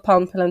with oil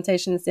palm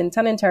plantations in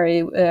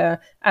Tanintary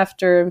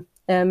after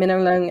Min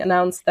Aung Hlaing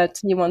announced that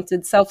he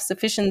wanted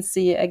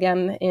self-sufficiency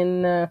again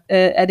in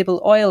edible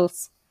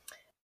oils.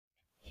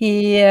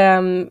 He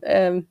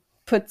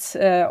put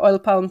oil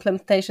palm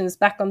plantations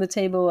back on the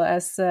table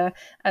as the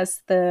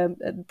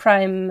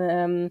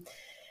prime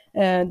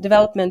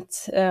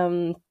development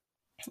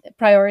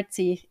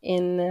priority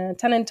in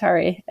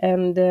Tanintary,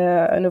 and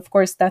of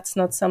course that's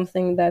not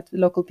something that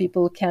local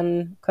people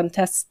can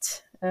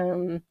contest.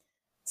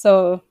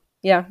 So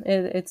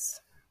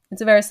it's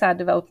a very sad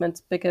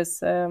development,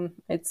 because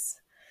it's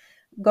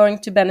going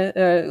to benefit,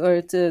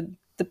 or to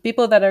the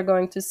people that are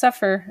going to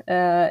suffer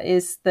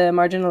is the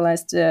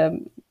marginalized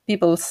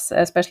peoples,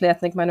 especially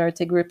ethnic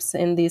minority groups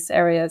in these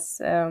areas.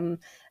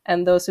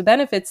 And those who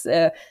benefits,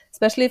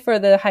 especially for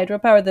the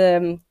hydropower,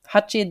 the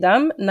Hachi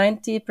Dam,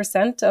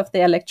 90% of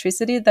the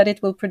electricity that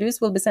it will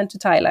produce will be sent to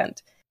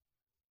Thailand.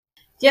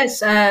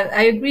 Yes,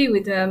 I agree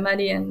with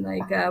Marianne.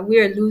 We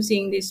are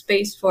losing this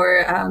space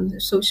for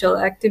social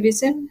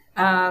activism,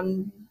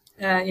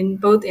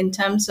 in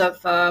terms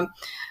of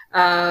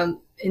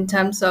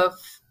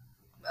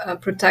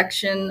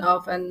protection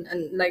of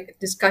and like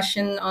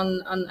discussion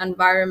on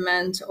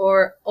environment,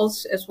 or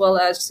also as well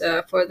as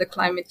for the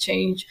climate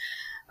change,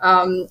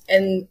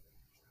 and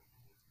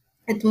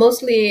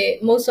most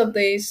of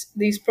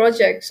these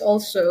projects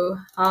also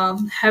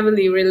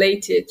heavily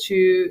related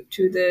to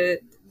the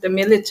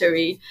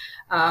military,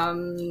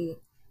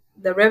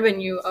 the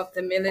revenue of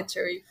the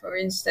military. For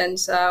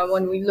instance,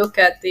 when we look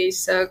at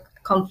these the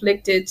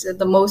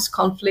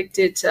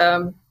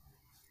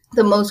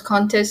most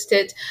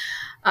contested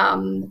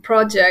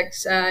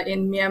projects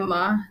in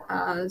Myanmar,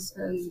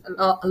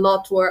 a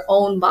lot were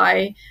owned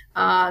by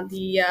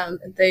the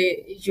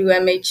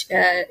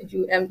UMEHL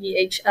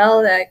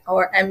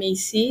or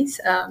MECs,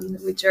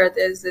 which are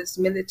this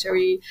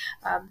military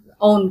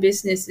owned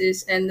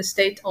businesses and the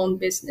state owned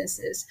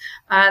businesses,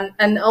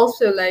 and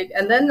also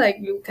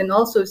you can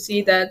also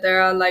see that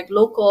there are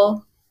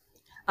local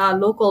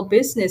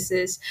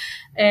businesses,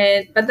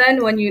 but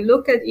then when you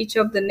look at each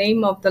of the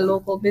name of the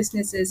local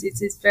businesses,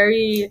 it is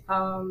very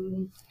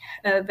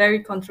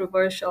very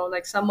controversial.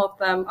 Like some of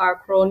them are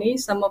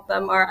cronies, some of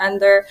them are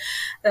under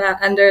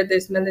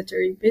these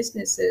military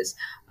businesses.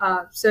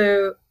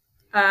 So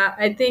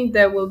I think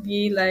there will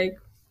be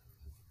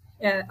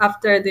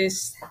after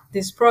this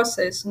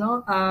process,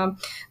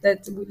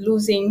 that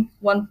losing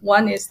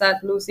one is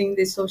that losing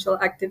this social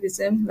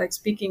activism, like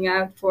speaking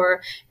out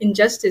for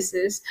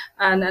injustices,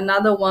 and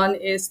another one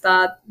is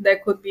that there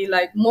could be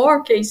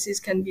more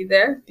cases can be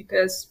there,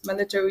 because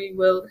military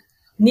will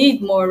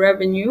need more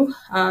revenue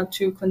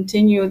to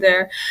continue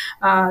their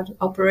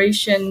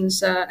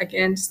operations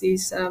against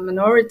these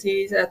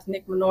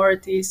ethnic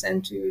minorities,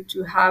 and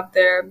to have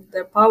their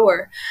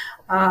power.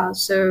 It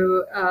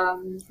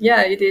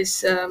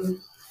is.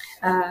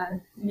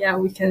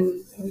 We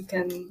can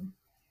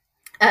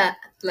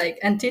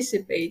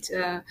anticipate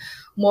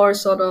more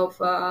sort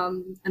of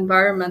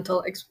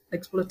environmental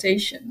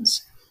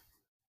exploitations.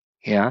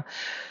 Yeah.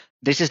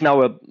 This is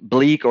now a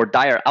bleak or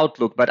dire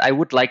outlook, but I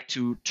would like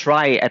to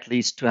try at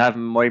least to have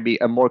maybe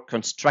a more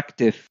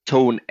constructive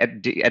tone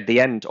at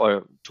the end,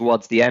 or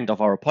towards the end of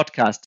our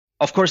podcast.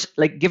 of course,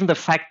 like given the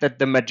fact that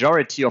the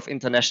majority of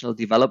international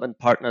development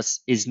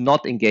partners is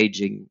not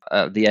engaging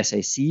the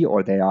SAC,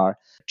 or they are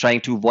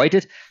trying to avoid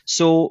it.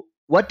 So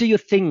what do you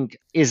think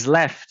is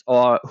left,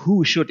 or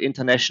who should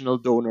international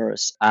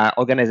donors,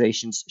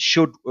 organizations,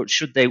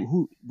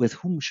 with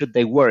whom should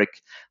they work?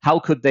 How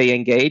could they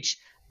engage?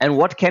 And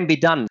what can be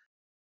done?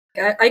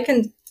 I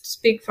can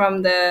speak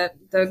from the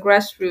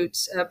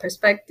grassroots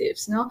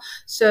perspectives. No,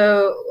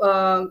 so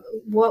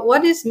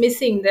what is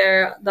missing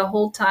there the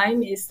whole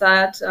time is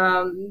that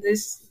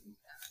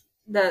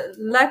the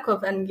lack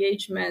of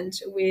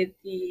engagement with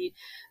the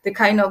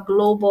kind of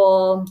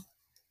global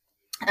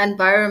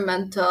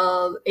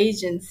environmental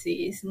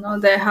agencies.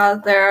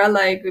 There are,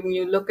 like, when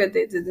you look at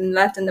it in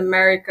Latin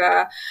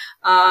America,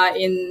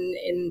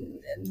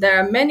 there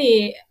are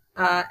many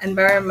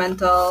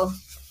environmental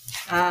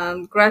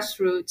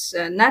grassroots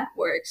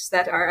networks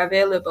that are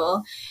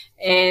available,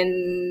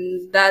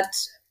 and that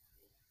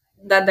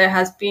there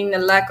has been a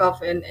lack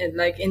of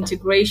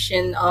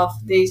integration of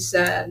these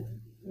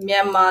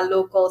Myanmar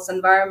locals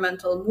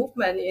environmental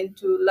movement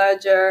into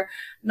larger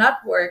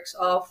networks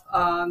of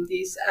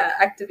these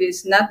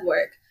activist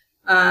network.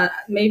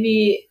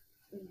 Maybe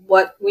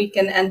what we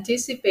can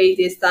anticipate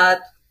is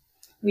that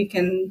we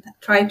can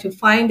try to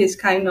find this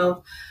kind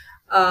of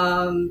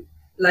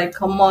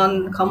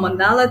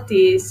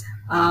commonalities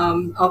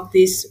of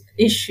these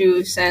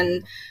issues,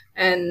 and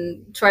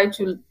try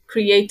to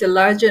create a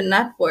larger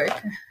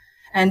network,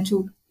 and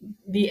to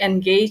be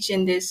engaged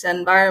in this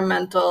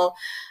environmental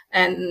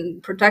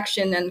and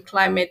protection and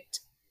climate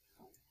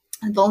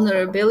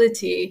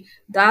vulnerability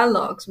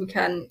dialogues. We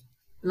can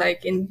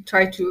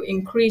try to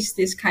increase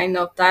this kind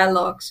of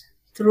dialogues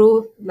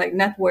through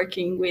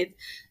networking with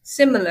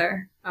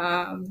similar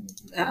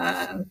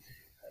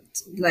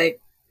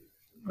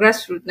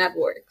grassroots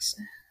networks.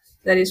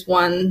 That is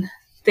one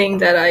thing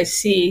that I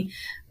see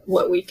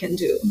what we can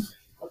do.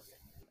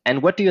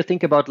 And what do you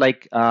think about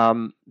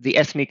the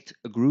ethnic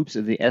groups,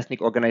 the ethnic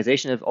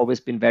organizations have always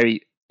been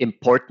very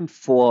important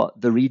for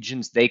the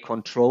regions they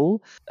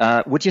control?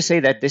 Would you say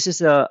that this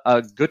is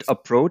a good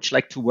approach,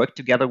 to work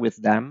together with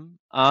them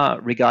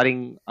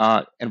regarding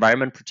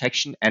environment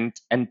protection and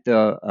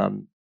the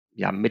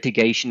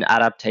mitigation,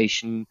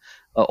 adaptation,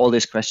 all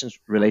these questions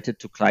related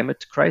to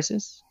climate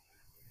crisis?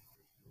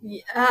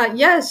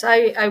 Yes,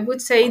 I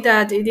would say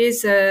that it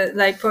is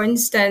for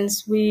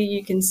instance,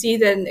 you can see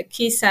the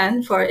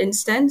Kisan, for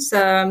instance,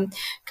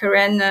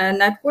 Karen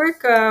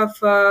network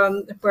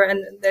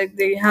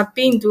they have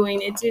been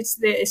doing it.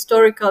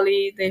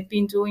 Historically they've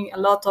been doing a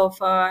lot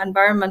of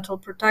environmental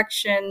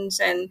protections,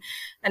 and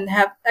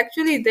have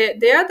actually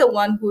they are the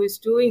one who is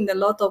doing a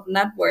lot of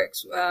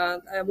networks.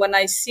 When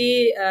I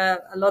see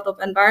a lot of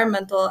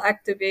environmental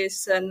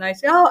activists, and I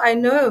say, oh,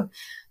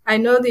 I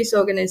know these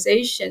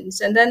organizations,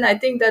 and then I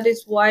think that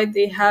is why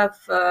they have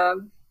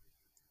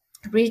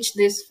reached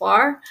this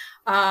far.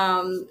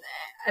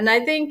 And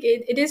I think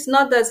it is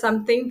not that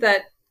something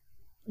that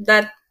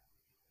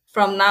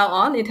from now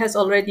on, it has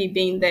already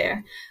been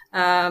there.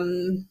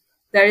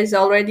 There is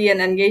already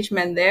an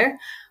engagement there.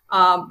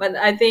 But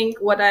I think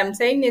what I'm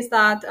saying is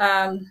that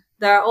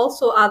there are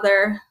also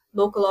other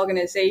local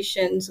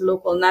organizations,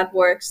 local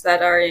networks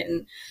that are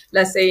in,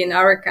 let's say, in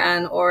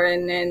Arakan, or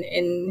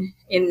in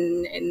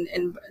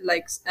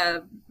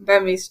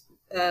Burmese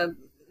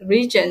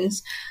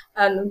regions,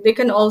 and they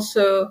can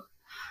also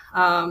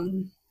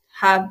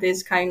have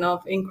this kind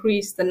of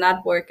increase the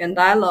network and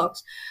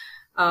dialogues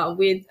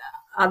with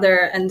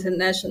other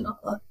international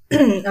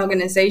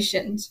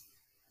organizations.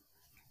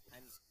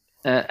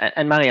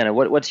 And Marianne,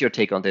 what's your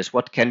take on this?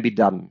 What can be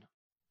done?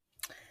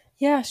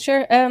 Yeah,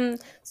 sure.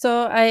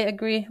 So I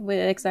agree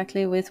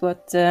exactly with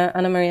what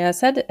Anna Maria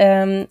said,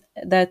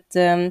 that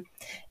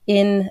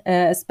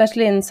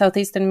especially in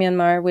southeastern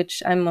Myanmar,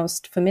 which I'm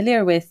most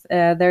familiar with,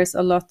 there's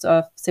a lot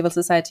of civil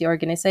society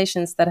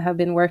organizations that have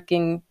been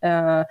working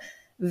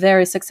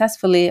very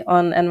successfully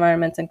on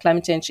environment and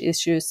climate change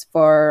issues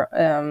for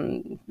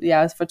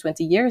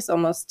 20 years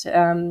almost.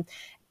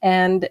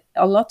 And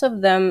a lot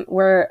of them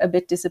were a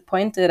bit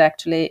disappointed,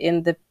 actually,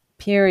 in the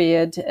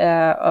period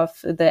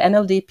of the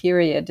NLD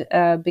period,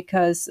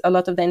 because a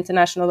lot of the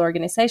international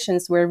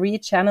organizations were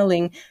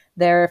rechanneling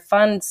their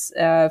funds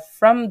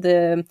from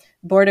the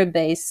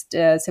border-based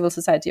civil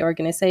society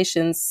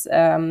organizations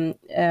and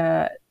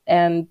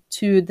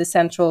to the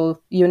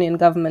central union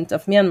government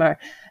of Myanmar.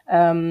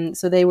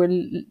 So they were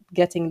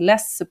getting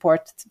less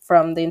support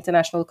from the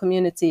international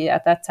community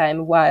at that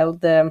time, while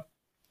the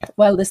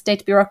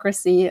state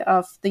bureaucracy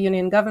of the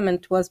union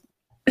government was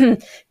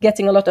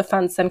getting a lot of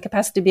funds and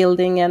capacity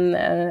building and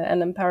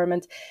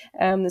empowerment.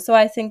 So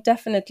I think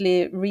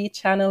definitely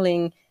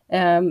rechanneling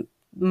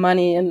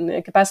money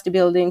and capacity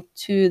building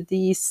to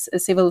these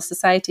civil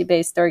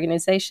society-based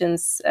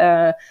organizations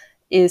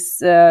is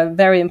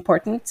very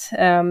important.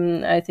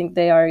 I think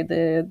they are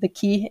the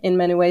key in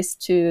many ways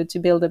to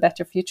build a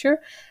better future.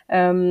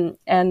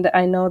 And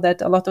I know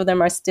that a lot of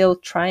them are still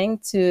trying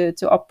to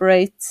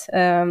operate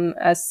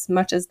as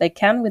much as they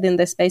can within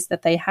the space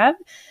that they have.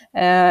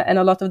 And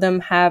a lot of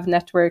them have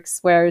networks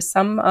where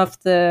some of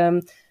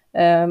the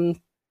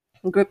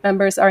group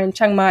members are in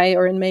Chiang Mai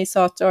or in Mae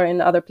Sot or in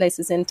other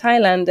places in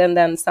Thailand, and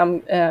then some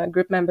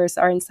group members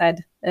are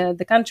inside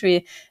the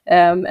country,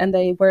 and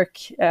they work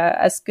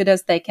as good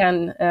as they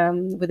can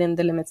within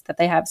the limits that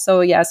they have.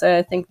 So so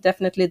I think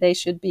definitely they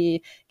should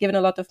be given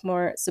a lot of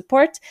more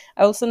support.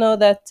 I also know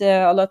that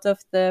a lot of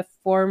the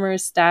former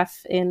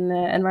staff in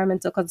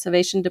Environmental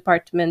Conservation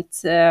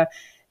Department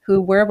who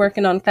were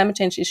working on climate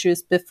change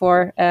issues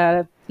before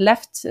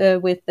left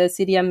with the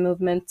CDM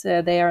movement.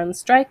 They are on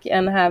strike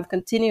and have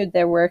continued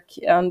their work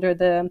under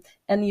the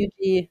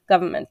NUG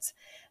government.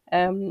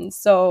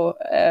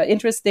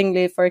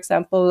 Interestingly, for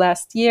example,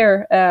 last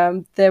year,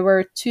 there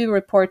were 2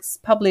 reports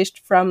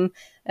published from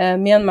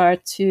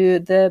Myanmar to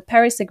the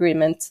Paris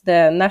Agreement.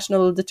 The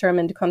national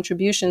determined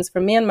contributions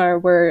from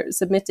Myanmar were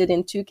submitted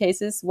in 2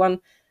 cases.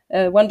 One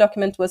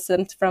document was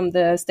sent from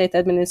the State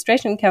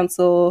Administration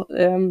Council,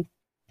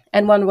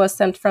 and one was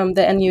sent from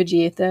the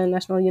NUG, the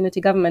National Unity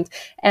Government,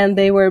 and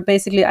they were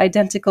basically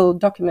identical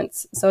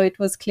documents. So it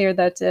was clear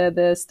that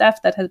the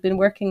staff that has been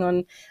working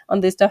on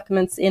these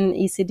documents in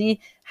ECD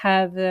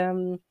have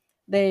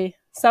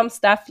some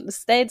staff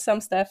stayed, some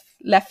staff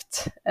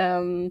left.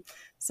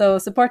 So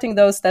supporting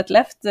those that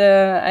left,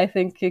 I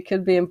think it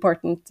could be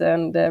important,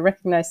 and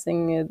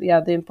recognizing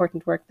the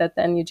important work that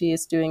the NUG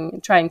is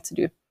trying to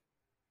do.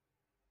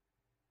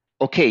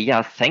 Okay,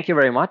 thank you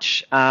very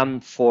much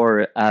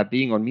for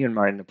being on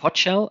Myanmar in a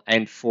Potshell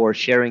and for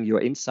sharing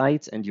your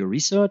insights and your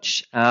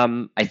research.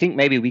 I think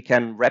maybe we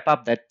can wrap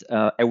up that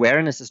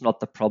awareness is not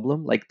the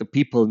problem. Like, the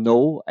people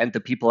know and the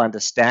people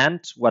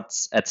understand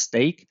what's at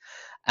stake,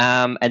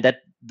 and that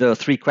the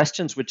 3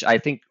 questions, which I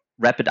think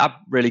wrap it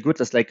up really good,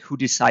 is like, who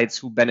decides,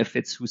 who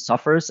benefits, who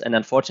suffers. And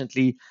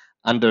unfortunately,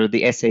 under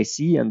the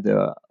SAC and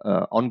the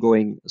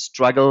ongoing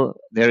struggle,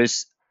 there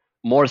is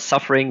more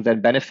suffering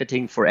than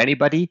benefiting for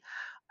anybody.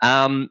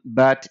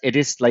 But it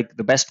is like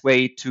the best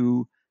way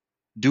to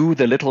do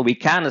the little we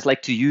can is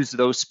like to use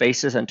those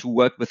spaces and to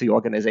work with the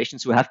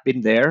organizations who have been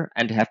there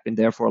and have been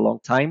there for a long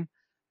time.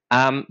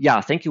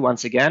 Thank you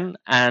once again.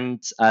 And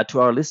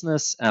to our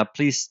listeners,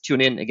 please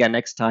tune in again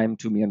next time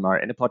to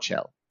Myanmar in a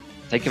Potshell.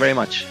 Thank you very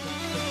much.